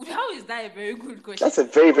 How is that a very good question? That's a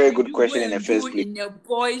very, very good question in the first place. In a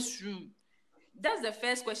boy's room. That's the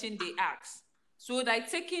first question they ask. So like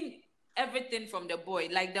taking everything from the boy,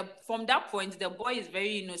 from that point, the boy is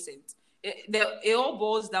very innocent. It all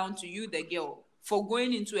boils down to you, the girl. for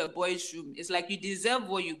going into a boy's room. It's like you deserve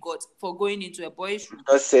what you got for going into a boy's room.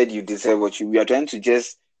 You just said you deserve what you. We are trying to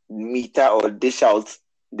just meter or dish out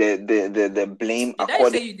the blame. Did I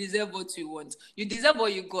say you deserve what you want? You deserve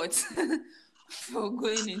what you got for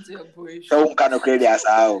going into a boy's room. So kind of credit as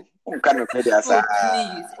how.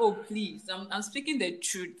 Oh please! I'm speaking the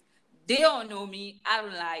truth. They all know me. I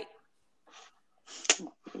don't lie.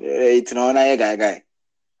 It's not a guy.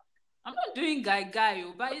 I'm not doing guy,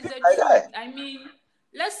 but it's the truth. I mean,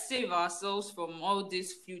 let's save ourselves from all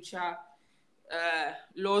these future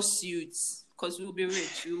lawsuits because we'll be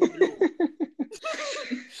rich. We'll blow.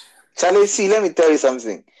 Charlie, see, let me tell you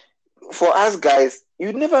something. For us guys,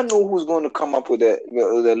 you never know who's going to come up with the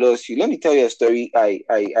lawsuit. Let me tell you a story I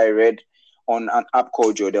read on an app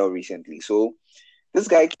called Jodel recently. So this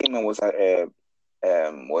guy came and was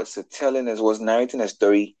narrating a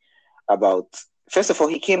story about. First of all,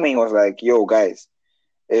 he came and he was like, "Yo, guys,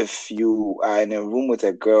 if you are in a room with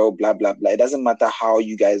a girl, blah blah blah, it doesn't matter how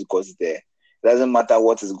you guys got there. It doesn't matter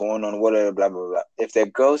what is going on, whatever, blah blah blah. If the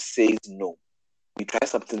girl says no, you try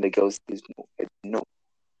something, the girl says no, it's no."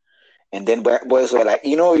 And then boys were like,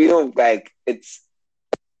 like it's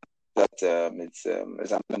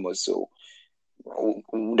anonymous. So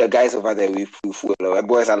the guys over there with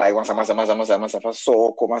boys are like,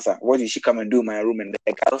 so what did she come and do in my room? And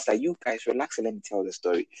the guy was like, you guys relax and let me tell the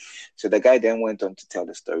story. So the guy then went on to tell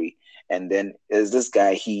the story. And then there's this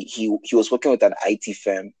guy, he was working with an IT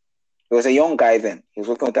firm. He was a young guy then. He was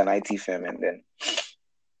working with an IT firm, and then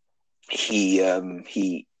he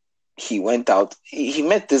went out. He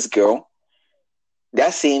met this girl.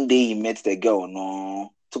 That same day he met the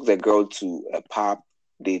girl, took the girl to a pub.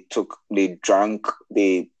 They drank,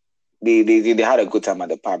 they had a good time at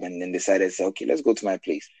the pub, and then decided to say, okay, let's go to my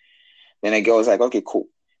place. Then the girl was like, okay, cool.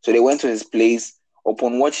 So they went to his place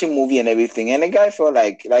upon watching movie and everything. And the guy felt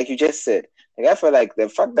like you just said, the guy felt like the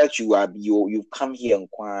fact that you've come here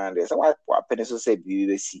and there's what said.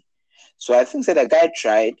 So I think that the guy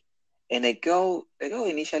tried, and the girl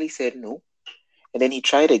initially said no. And then he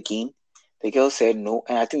tried again. The girl said no.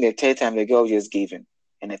 And I think the third time the girl just gave in,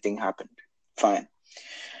 and nothing happened. Fine.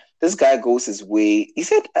 This guy goes his way. He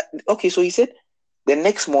said, okay, so he said the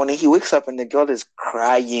next morning he wakes up and the girl is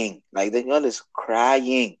crying. Like the girl is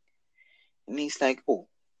crying. And he's like, oh,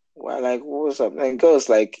 well, like, what's up? And the girl's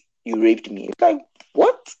like, you raped me. It's like,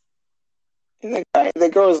 what? And the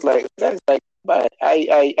girl's like, that's like, but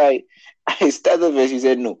I started first, he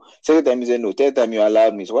said no. Second time he said no. Third time you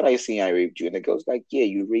allowed me. So what are you saying I raped you? And the girl's like, yeah,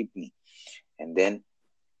 you raped me. And then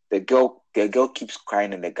the girl keeps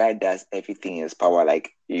crying, and the guy does everything in his power.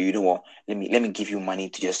 Like, you know what? Let me give you money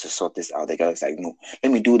to sort this out. The girl's like, no.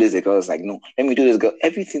 Let me do this. The girl's like, no. Let me do this. Girl,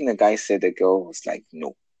 everything the guy said, the girl was like,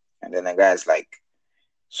 no. And then the guy's like,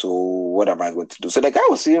 so what am I going to do? So the guy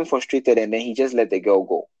was feeling frustrated, and then he just let the girl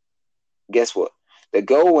go. Guess what? The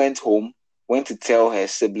girl went home, went to tell her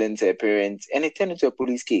siblings, her parents, and it turned into a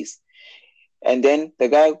police case. And then the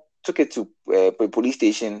guy took it to a police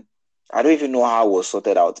station. I don't even know how it was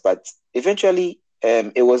sorted out, but eventually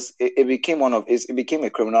it became a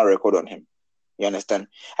criminal record on him. You understand?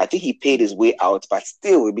 I think he paid his way out, but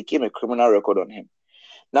still it became a criminal record on him.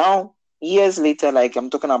 Now, years later, like I'm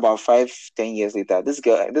talking about 5-10 years later, this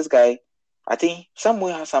guy, I think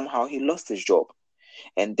somehow he lost his job.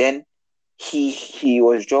 And then he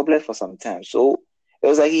was jobless for some time. So it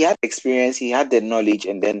was like he had experience, he had the knowledge,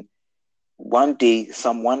 and then one day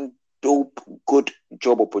someone dope good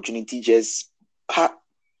job opportunity just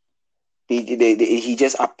he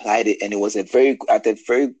just applied it, and it was a very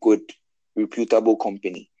good reputable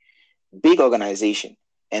company, big organization,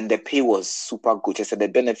 and the pay was super good. Just the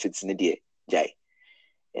benefits in the day.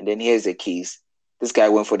 And then here's the case: this guy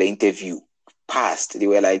went for the interview, passed. They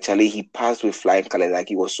were like, Charlie, he passed with flying colors, like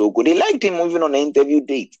he was so good. They liked him even on the interview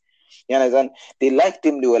date. You understand? They liked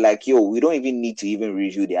him. They were like, yo, we don't even need to even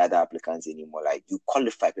review the other applicants anymore. Like, you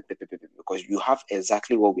qualify because you have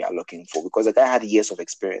exactly what we are looking for, because the guy had years of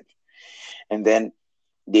experience. And then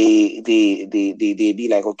they be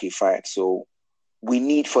like, okay, fine. So we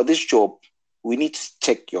need, for this job, we need to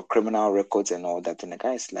check your criminal records and all that. And the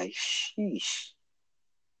guy is like, sheesh.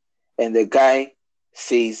 And the guy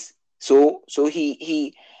says, so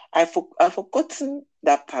I've forgotten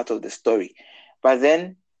that part of the story. But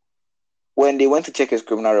then when they went to check his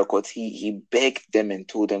criminal records, he begged them and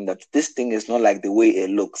told them that this thing is not like the way it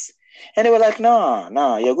looks. And they were like,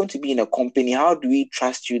 nah, you're going to be in a company. How do we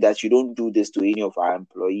trust you that you don't do this to any of our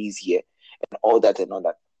employees here? And all that.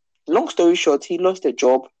 Long story short, he lost a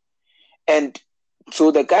job. And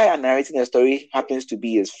so the guy narrating the story happens to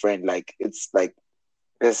be his friend. Like, it's like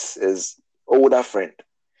his older friend.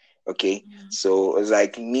 Okay, so it's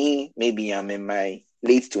like me, maybe I'm in my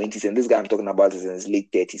late 20s, and this guy I'm talking about is in his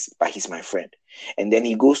late 30s, but he's my friend. And then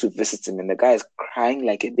he goes to visit him, and the guy is crying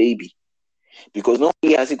like a baby because not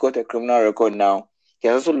only has he got a criminal record now, he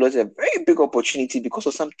has also lost a very big opportunity because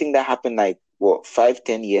of something that happened like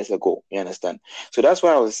 5-10 years ago. You understand? So that's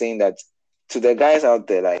why I was saying that to the guys out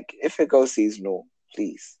there, like, if a girl says no,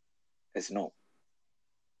 please, it's no.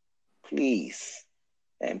 Please,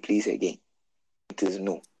 and please again, it is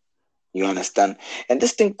no. You understand? And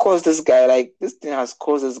this thing caused this guy, like, this thing has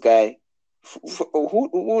caused this guy,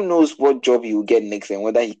 who knows what job he will get next and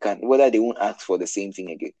whether they won't ask for the same thing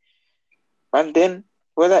again. And then,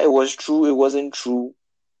 whether it was true, it wasn't true,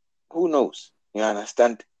 who knows? You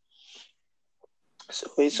understand?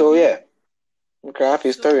 So yeah.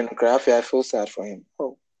 Nkarafi story, Nkarafi, I feel sad for him.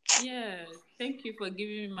 Oh. Yeah, thank you for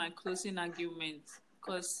giving me my closing argument.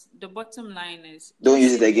 Because the bottom line is, don't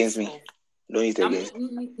use it against me. Don't use it against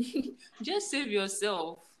me. Just save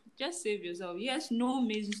yourself. Just save yourself. Yes, no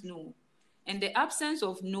means no. And the absence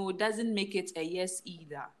of no doesn't make it a yes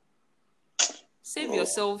either. Save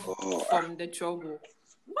yourself from the trouble.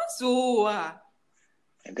 What's so? I'm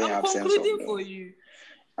concluding for you.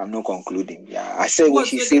 I'm not concluding. Yeah, I said what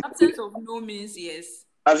she said. The absence of no means yes.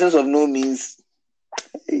 Absence of no means.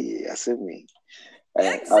 Hey, I said me.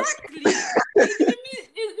 Exactly.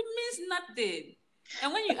 it means nothing.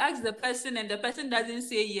 And when you ask the person and the person doesn't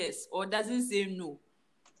say yes or doesn't say no,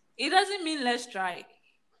 it doesn't mean let's try.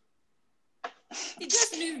 It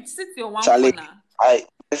just means sit your one Charlie, corner.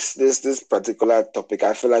 This particular topic,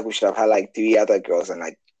 I feel like we should have had like 3 other girls and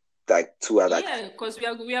like 2 other. Yeah, because we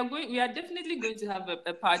are definitely going to have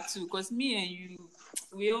a part 2. Because me and you,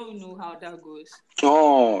 we all know how that goes.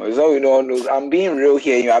 Oh, is that we don't know? I'm being real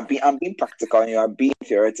here. I'm being practical, and you are being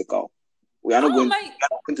theoretical. We are not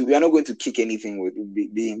going to kick anything with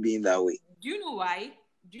being that way. Do you know why?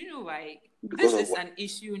 This is an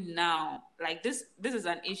issue now. Like this is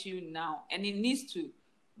an issue now, and it needs to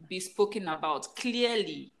be spoken about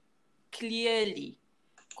clearly.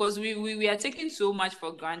 Because we are taking so much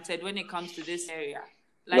for granted when it comes to this area.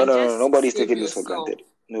 Like, no. Nobody's taking this for granted.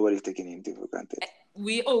 Nobody's taking anything for granted.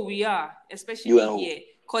 We are, especially here.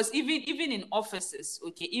 Because even in offices,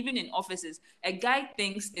 a guy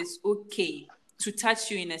thinks it's okay to touch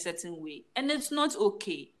you in a certain way, and it's not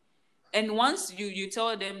okay. And once you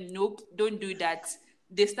tell them nope, don't do that,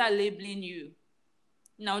 they start labeling you.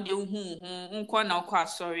 Now they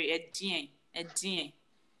sorry, a dien.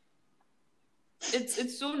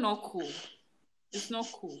 It's so not cool. It's not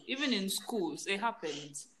cool. Even in schools, it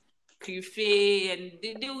happens. Crife, and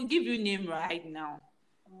they will give you name right now.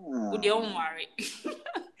 But they don't worry.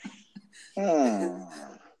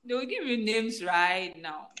 They will give you names right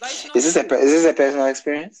now. But it's not is this a personal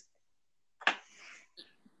experience?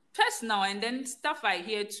 Personal, and then stuff I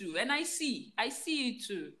hear too, and I see it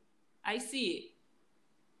too. I see it.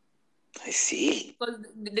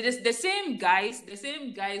 Because the same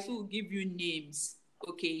guys who give you names,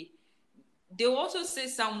 okay, they will also say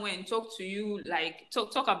somewhere and talk to you, like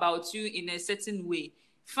talk about you in a certain way.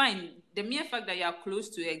 Fine, the mere fact that you are close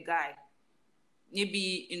to a guy,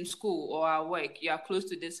 maybe in school or at work, you are close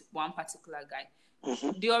to this one particular guy.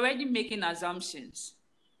 Mm-hmm. They're already making assumptions.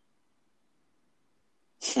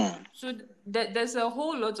 So there's a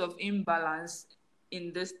whole lot of imbalance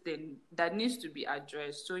in this thing that needs to be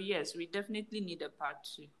addressed. So yes, we definitely need a part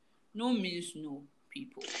 2. No means no,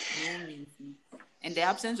 people. No means no. And the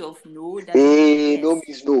absence of no doesn't mean yes. No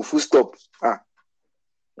means no. Full stop.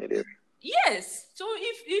 Yes. So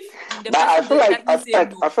if the person doesn't say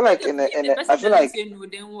no, if the person doesn't say no,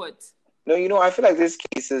 then what? No, I feel like this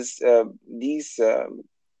cases,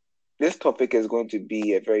 this topic is going to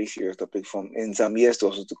be a very serious topic in some years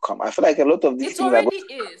to come. I feel like a lot of these things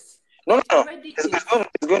is.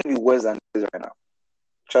 It's going to be worse than this right now.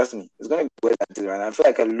 Trust me, it's going to be worse than this right now. I feel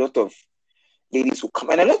like a lot of ladies will come,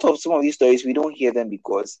 and a lot of some of these stories we don't hear them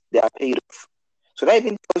because they are paid off. So that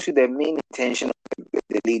even tells you the main intention of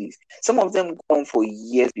the ladies. Some of them go on for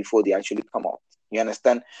years before they actually come out. You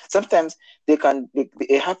understand? Sometimes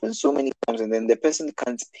it happens so many times, and then the person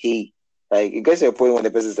can't pay. Like, it gets to a point when the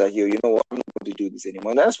person's like, you know what, I'm not going to do this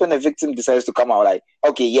anymore. And that's when the victim decides to come out like,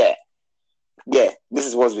 okay, yeah, this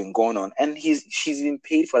is what's been going on. And she's been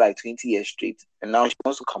paid for like 20 years straight, and now she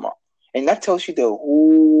wants to come out. And that tells you the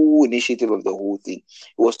whole initiative of the whole thing.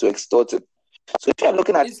 It was to extort him. So if you're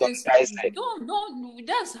looking at guys like...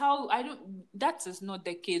 That's how that is not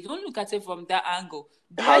the case. Don't look at it from that angle.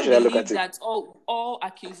 How should I look at it? That all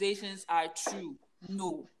accusations are true?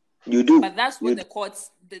 No. You do. But that's what the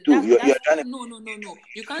courts... No. You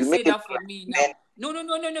can't say that for me now. No.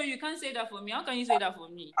 You can't say that for me. How can you say that for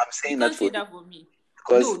me? I'm saying that for me.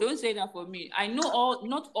 No, don't say that for me. I know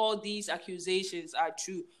not all these accusations are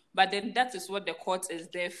true, but then that is what the court is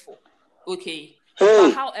there for. Okay.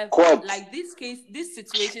 But however, court. like these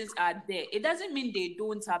situations are there. It doesn't mean they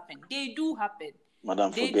don't happen. They do happen.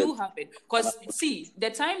 Madam, they do happen. Because see,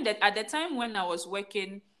 at the time when I was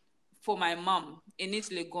working for my mom in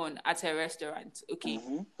East Legon at a restaurant, okay,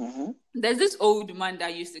 there's this old man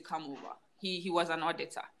that used to come over. He was an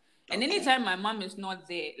auditor. And anytime my mom is not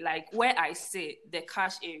there, like where I sit, the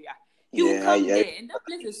cash area, he will come there. And that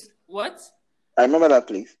place is what? I remember that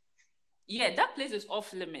place. Yeah, that place is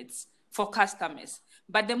off limits for customers.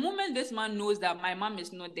 But the moment this man knows that my mom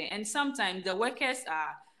is not there, and sometimes the workers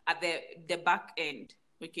are at the back end,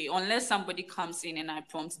 okay, unless somebody comes in and I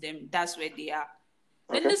prompt them, that's where they are.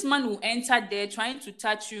 Then this man will enter there trying to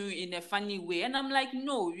touch you in a funny way. And I'm like,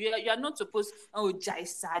 no, you're not supposed to,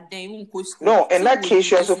 No, in that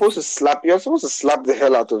case, you're supposed to slap the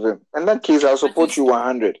hell out of him. In that case, I'll support you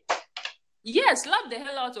 100. Yeah, slap the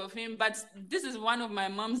hell out of him, but this is one of my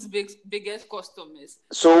mom's biggest customers.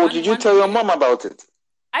 So did you tell your mom about it?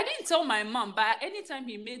 I didn't tell my mom, but anytime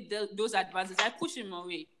he made those advances, I push him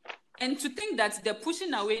away. And to think that the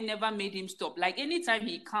pushing away never made him stop. Like anytime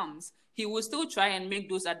he comes, he will still try and make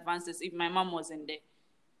those advances if my mom wasn't there.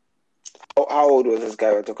 How old was this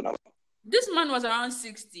guy we're talking about? This man was around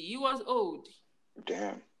 60. He was old.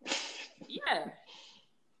 Damn. Yeah.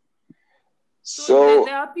 So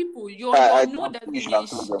there are people. Your no doesn't mean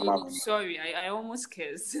sorry, I almost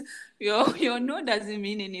cursed. Your no doesn't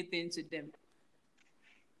mean anything to them.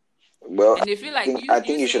 Well, and they feel like I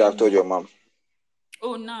think you should have told your mom.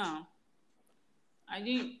 Oh no, I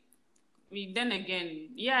didn't. Then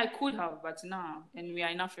again, yeah, I could have, but no, and we are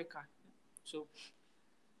in Africa, so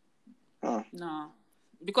no,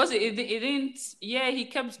 because it didn't. Yeah, he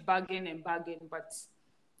kept bargaining and bargaining, but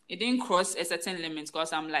it didn't cross a certain limit.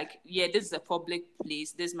 Because I'm like, yeah, this is a public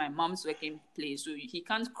place. This is my mom's working place, so he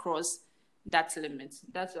can't cross that limit.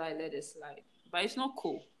 That's why I let it slide. But it's not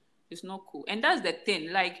cool. It's not cool, and that's the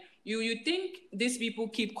thing. Like you think these people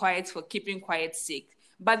keep quiet for keeping quiet's sake.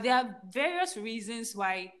 But there are various reasons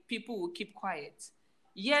why people will keep quiet.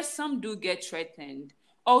 Yes, some do get threatened.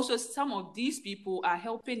 Also, some of these people are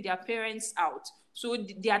helping their parents out. So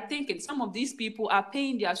they are thinking some of these people are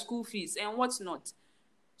paying their school fees and what's not.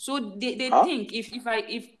 So they think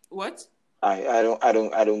if what? I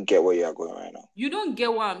don't get where you are going right now. You don't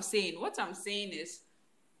get what I'm saying. What I'm saying is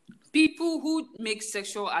people who make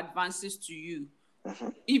sexual advances to you,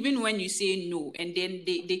 even when you say no, and then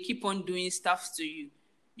they keep on doing stuff to you.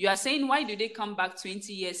 You are saying, why do they come back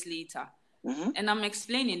 20 years later? And I'm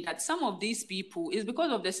explaining that some of these people is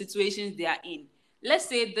because of the situations they are in. Let's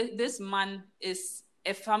say this man is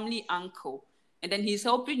a family uncle, and then he's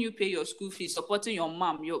helping you pay your school fees, supporting your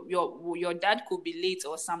mom. Your dad could be late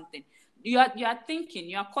or something. You are thinking,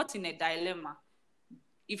 you are caught in a dilemma.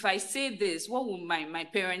 If I say this, what will my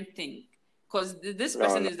parent think? Because this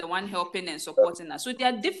person is the one helping and supporting us. So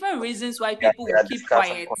there are different reasons why people will keep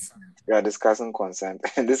quiet. We are discussing consent.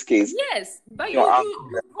 In this case. Yes, but you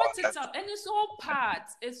brought it up, and it's all part.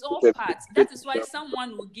 It's all part. That is why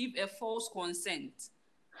someone will give a false consent.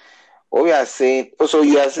 What we are saying, so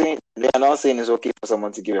you are saying, they are not saying it's okay for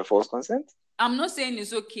someone to give a false consent? I'm not saying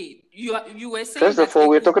it's okay. You were saying first of all,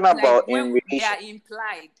 we're talking about when they are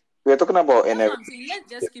implied. We're talking about let's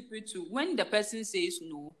just keep it to when the person says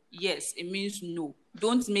no, yes, it means no.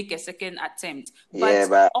 Don't make a second attempt.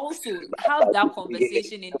 But also have that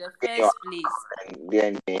conversation in the first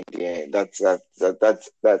place. Yeah,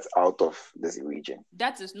 that's out of this region.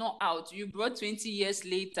 That is not out. You brought 20 years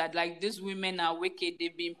later, like these women are wicked,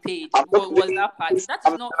 they've been paid. What was that part? That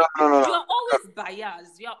is not. You are always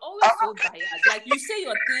biased. You are always so biased. Like you say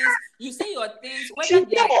your things, whether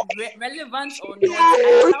they are relevant or not,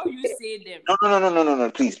 and how you say them.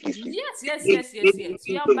 No. Please. Yes.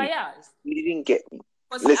 You are biased. You didn't get me.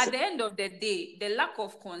 Because at the end of the day, the lack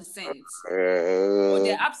of consent or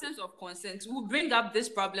the absence of consent will bring up these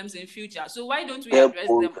problems in future. So why don't we address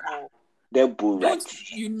them all? They're bull.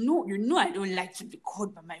 You know I don't like to be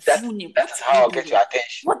called by my full name. That's how I'll get your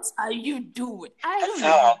attention. What are you doing? That's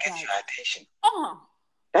how I'll get your attention.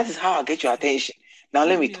 That is how I'll get your attention. Now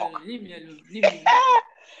let me talk. Leave me alone.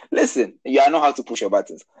 Listen, I know how to push your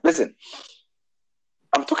buttons. Listen.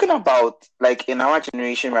 I'm talking about like in our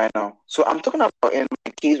generation right now. So I'm talking about in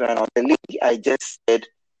my case right now. The lady I just said,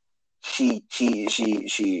 she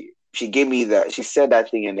gave me that. She said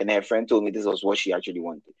that thing, and then her friend told me this was what she actually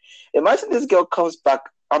wanted. Imagine this girl comes back.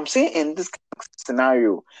 I'm saying in this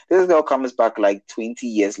scenario, this girl comes back like 20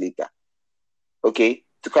 years later, okay,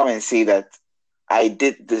 to come and say that I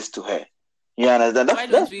did this to her. You understand? Why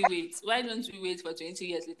don't we wait? Why don't we wait for 20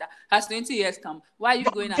 years later? Has 20 years come? Why are you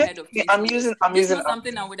going ahead of 20 years? This is not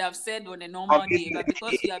something I would have said on a normal day, but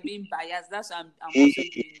because you are being biased, that's why I'm also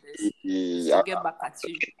doing this. To get back at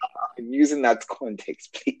you. I'm using that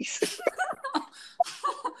context, please.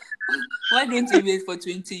 Why don't we wait for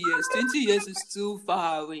 20 years? 20 years is too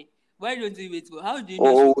far away. Why don't we wait for? How do you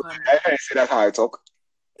know? Oh, I say that's how I talk.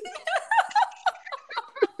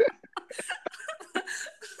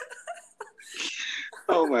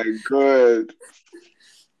 Oh my God.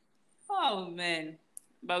 Oh man.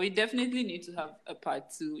 But we definitely need to have a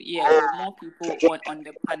part 2. Yeah, with more people on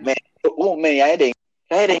the panel. Man. Oh man, you're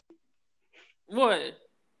heading. What?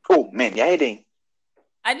 Oh man, you're heading.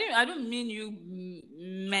 I don't mean you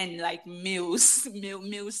men like males,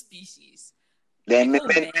 male species. Then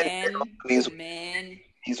men means women.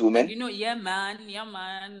 Like, yeah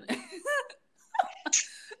man.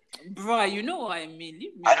 Bro, you know what I mean.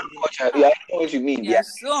 Leave me I don't know what you mean. Yeah,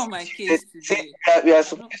 so on my case today. We are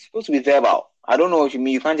supposed to be verbal. I don't know what you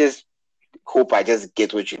mean. You can't just hope I just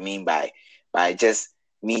get what you mean by just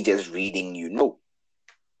me just reading you. No.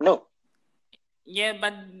 Yeah,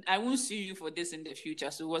 but I won't see you for this in the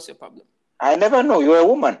future. So what's your problem? I never know. You're a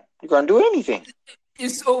woman. You can do anything.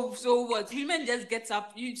 So what? Women just get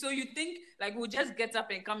up. So you think like we'll just get up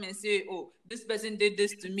and come and say, "Oh, this person did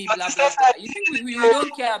this to me," blah blah blah. You think we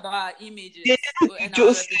don't care about our images and our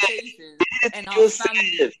reputations and our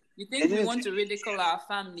families? You think we want to ridicule our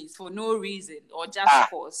families for no reason or just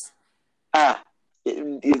cause? They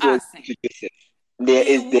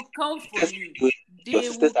will come for you. They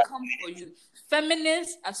will come for you.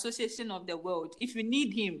 Feminist Association of the World. If you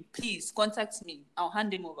need him, please contact me. I'll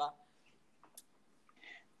hand him over.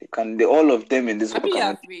 All of them in this world.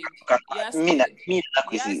 All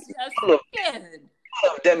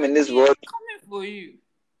of them in this world. Coming for you.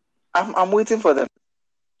 I'm waiting for them.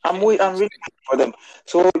 I'm waiting for them.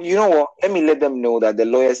 So you know what? Let them know that the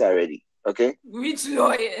lawyers are ready. Okay. Which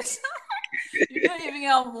lawyers? You don't even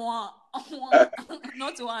have one.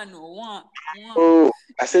 Not one. Oh,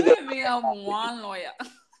 I said you don't even have one lawyer.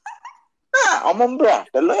 Amambra,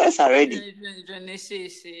 the lawyers are ready.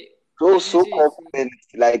 So confident,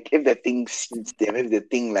 like if the thing suits them, if the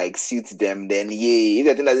thing like suits them, then yay. If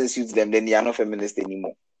the thing doesn't suit them, then they are not feminist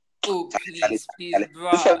anymore. Oh please,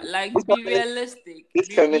 bro. Like be realistic.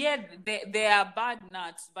 They are bad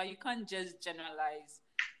nuts, but you can't just generalize.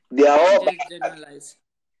 They are all just generalize.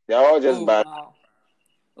 They are all just bad. Wow.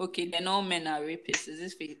 Okay, then all men are rapists. Is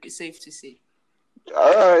this safe to say?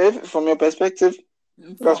 If from your perspective.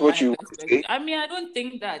 That's what you say. I mean, I don't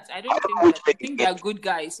think that. I think they are good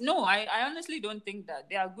guys. No, I honestly don't think that.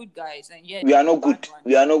 They are good guys. And yet we are not good.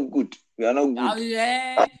 We are not good. Oh,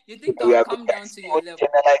 yeah. You think they'll come down to your level?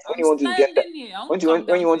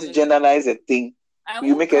 When you want to generalize a thing,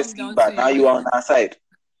 you make us seem bad. Now you are on our side.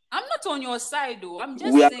 I'm not on your side, though. I'm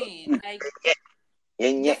just saying, like,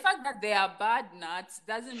 the fact that they are bad nuts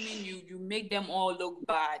doesn't mean you make them all look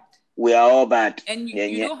bad. We are all bad. And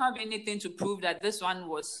you don't have anything to prove that this one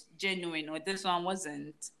was genuine or this one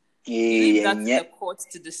wasn't. You leave that to the court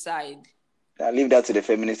to decide. I leave that to the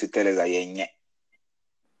feminists to tell us that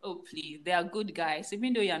Oh, please. They are good guys.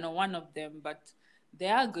 Even though you're not one of them, but they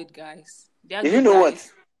are good guys. They are good guys.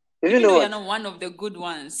 What? Even though you're not one of the good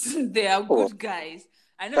ones, they are good guys.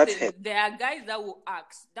 I know there are guys that will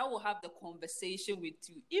ask, that will have the conversation with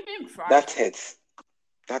you, even private. That hurts.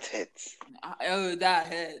 That hurts. Oh, that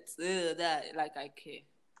hurts. Like I care.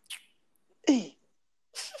 Hey.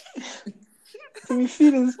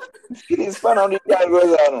 feelings fun on the guy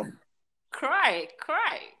goes on. Cry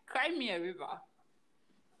me a river.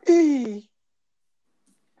 Hey.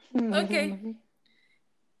 Okay.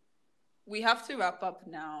 We have to wrap up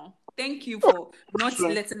now. Thank you for not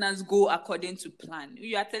letting us go according to plan.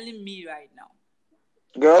 You are telling me right now.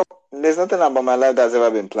 Girl, there's nothing about my life that's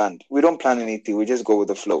ever been planned. We don't plan anything. We just go with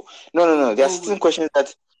the flow. No. There are certain questions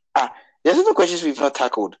that there's certain questions we've not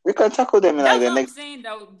tackled. We can tackle them in the next. I'm saying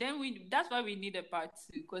that that's why we need a part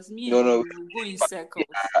 2 because we will go in circles.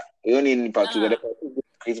 We don't need any part 2. The part 2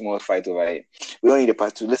 creates more fight over it. We don't need a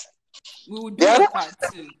part 2. Listen, we will do a part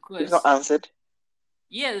 2. It's not answered.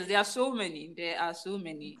 Yes, there are so many.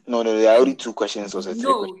 No, there are only 2 questions or 3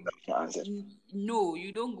 questions that not answered. No,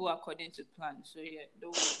 you don't go according to plan. So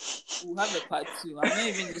we'll have a part 2. I'm not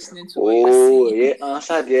even listening to what you're saying. Oh, yeah,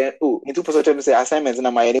 answered, yeah. Oh, in 2% say assignments and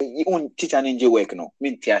you won't teach an NG work, no.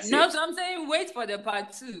 No, so I'm saying wait for the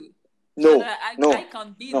part 2. No, so that I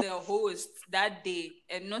can be the host that day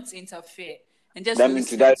and not interfere and just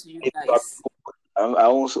listen to you guys. I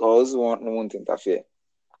also won't interfere.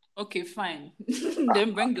 Okay, fine.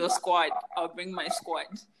 Then bring your squad. I'll bring my squad.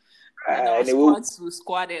 And our squads will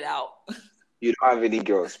squad it out. You don't have any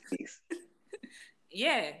girls, please.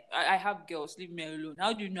 Yeah, I have girls. Leave me alone.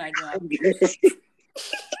 How do you know I don't have girls?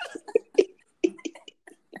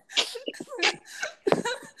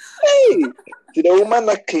 Hey, to the woman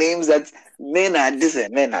that claims that men are this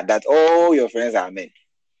and men are that, all your friends are men.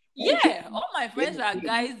 Yeah, all my friends are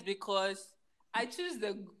guys because I choose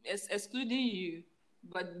excluding you.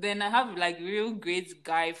 But then I have like real great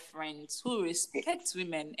guy friends who respect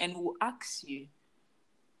women and will ask you.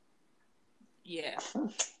 Yeah.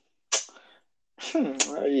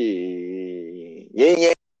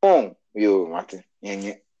 Yeah. Yo, Martin.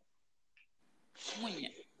 Yeah. Munya.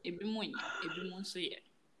 Ebi mo nso ye.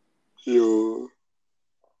 Yo.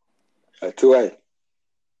 That's why.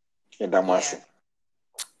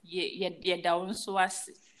 Yeah, that also was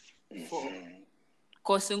for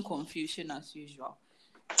causing confusion as usual.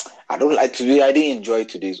 I don't like today. I didn't enjoy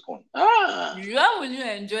today's one. How will you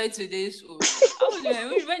enjoy today's one? How will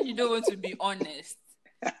you, when you don't want to be honest?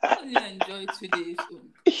 How will you enjoy today's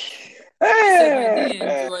one? I didn't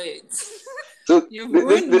enjoy it. So You've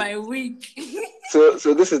ruined my week.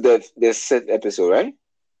 so this is the set episode, right?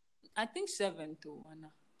 I think 7 to 1.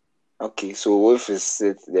 Okay, so if it's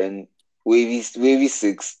 6, then wavy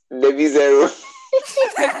 6, maybe 0.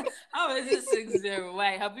 How is it 6-0?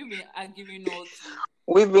 Why have we been arguing all through?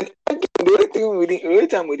 We've been arguing. The only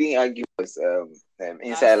time we didn't argue was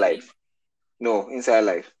Inside Life. No, Inside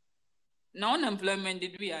Life. No unemployment,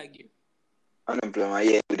 did we argue? Unemployment,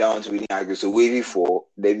 yeah, we don't want to really argue. So wavy 4,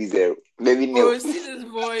 maybe 0, maybe nil. Oh, see this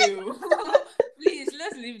boy. Please,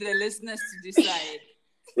 let's leave the listeners to decide.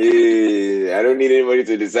 Hey, I don't need anybody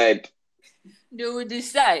to decide. They will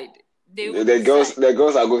decide. The girls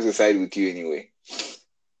are going to side with you anyway.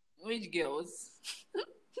 Which girls?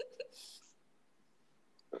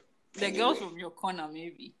 The girls from your corner,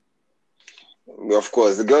 maybe. Of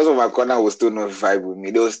course, the girls from my corner will still not vibe with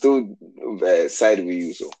me. They will still side with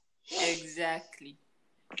you. So exactly.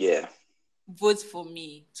 Yeah. Vote for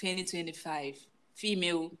me, 2025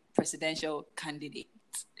 female presidential candidate.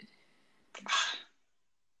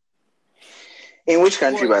 In which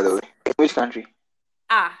country, by the way? In which country?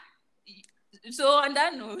 So on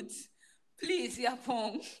that note, please,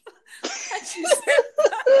 Yapong.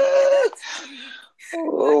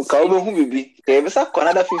 Oh, Kaubo baby. Okay, let's have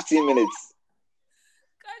another 15 minutes.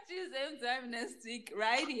 Catch you same time next week,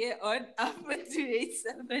 right here on Alpha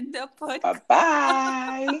 287 the podcast.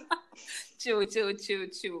 Bye. Chill.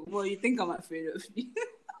 Well, you think I'm afraid of you?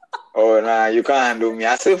 Oh, nah, you can't handle me.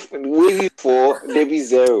 I said wavy 4, Debbie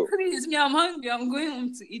 0. Please, me, I'm hungry. I'm going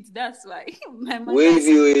home to eat. That's why.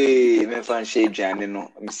 Wavy, my fan shade, Janino.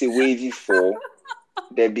 I'm saying wavy 4,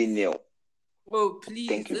 Debbie nil. Oh, please.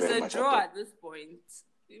 Thank you very much. There's a draw at this point.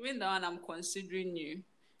 Even the one I'm considering you.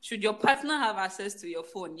 Should your partner have access to your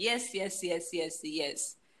phone? Yes.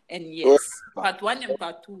 And yes. Part 1 and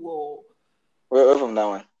part 2. Or... Where from that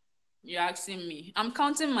one? You're asking me. I'm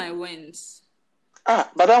counting my wins.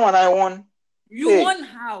 But that one I won. You won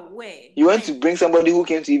how? Where? You went to bring somebody who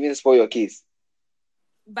came to even spoil your case.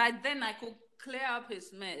 But then I could clear up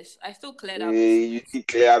his mess. I still cleared up his mess. You didn't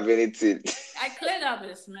clear up anything. I cleared up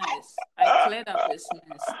his mess. Cleared up his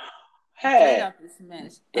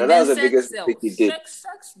mess. And that was the biggest mistake you did.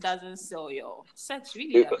 Sex doesn't sell, y'all. Sex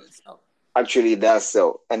really doesn't sell. Actually, it does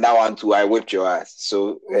sell. And that one too, I whipped your ass.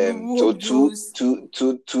 So two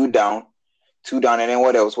down. And then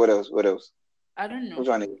what else? I don't know. Which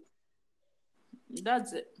one is it?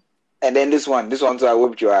 That's it. And then this one too, I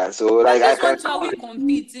whipped your ass. So like I can't. How we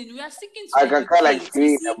competing? We are sticking to. I can call like 3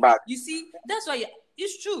 in the back. You see, that's why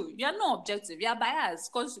it's true. You are not objective. You are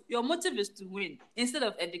biased because your motive is to win instead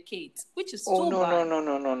of educate, which is so bad.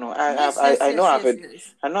 No. I know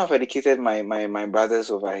I've educated my brothers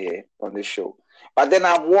over here on the show, but then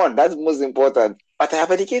I've won. That's most important. But I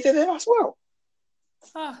have educated them as well.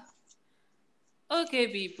 Okay,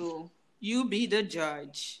 people, you be the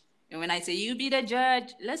judge. And when I say you be the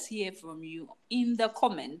judge, let's hear from you in the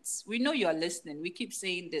comments. We know you're listening. We keep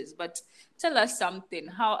saying this, but tell us something.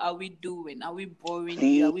 How are we doing? Are we boring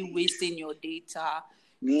you? Are we wasting your data?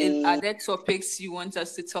 Are there topics you want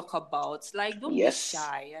us to talk about? Like, don't be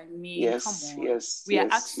shy. I mean, come on. We are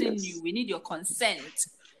asking you. We need your consent.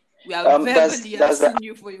 We are verbally asking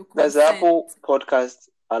you for your consent. Does the Apple podcast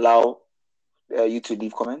allow you to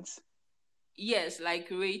leave comments? Yes, like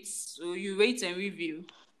rate. So you rate and review.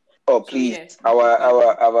 Oh, please,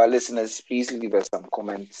 our listeners, please leave us some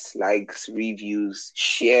comments, likes, reviews,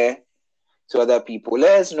 share to other people.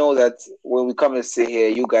 Let us know that when we come and say here,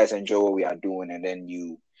 you guys enjoy what we are doing, and then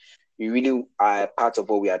you really are part of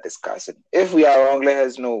what we are discussing. If we are wrong, let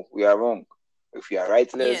us know we are wrong. If we are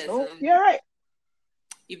right, let us know we are right.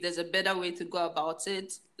 If there's a better way to go about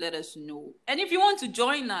it, let us know. And if you want to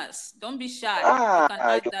join us, don't be shy. You can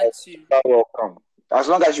add that too. You're welcome. As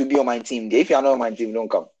long as you be on my team. If you're not on my team, don't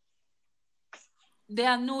come. There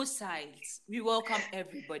are no sides. We welcome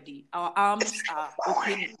everybody. Our arms are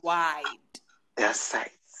open wide. There are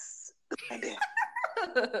sides.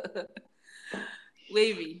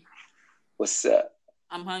 Wavy. What's up?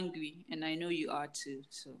 I'm hungry, and I know you are too.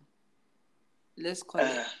 So let's call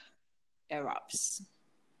it a wraps.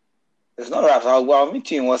 It's not wraps. I'll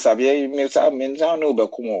meet you in WhatsApp.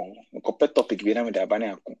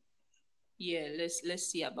 Yeah, let's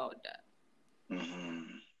see about that.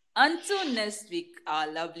 Mm-hmm. Until next week,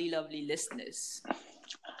 our lovely, lovely listeners.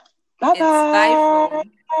 Bye-bye. It's bye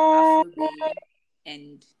from Afrobe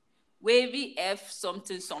and Wavy F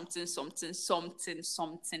something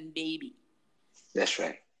baby. That's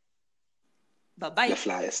right. Bye-bye. The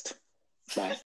flyest. Bye.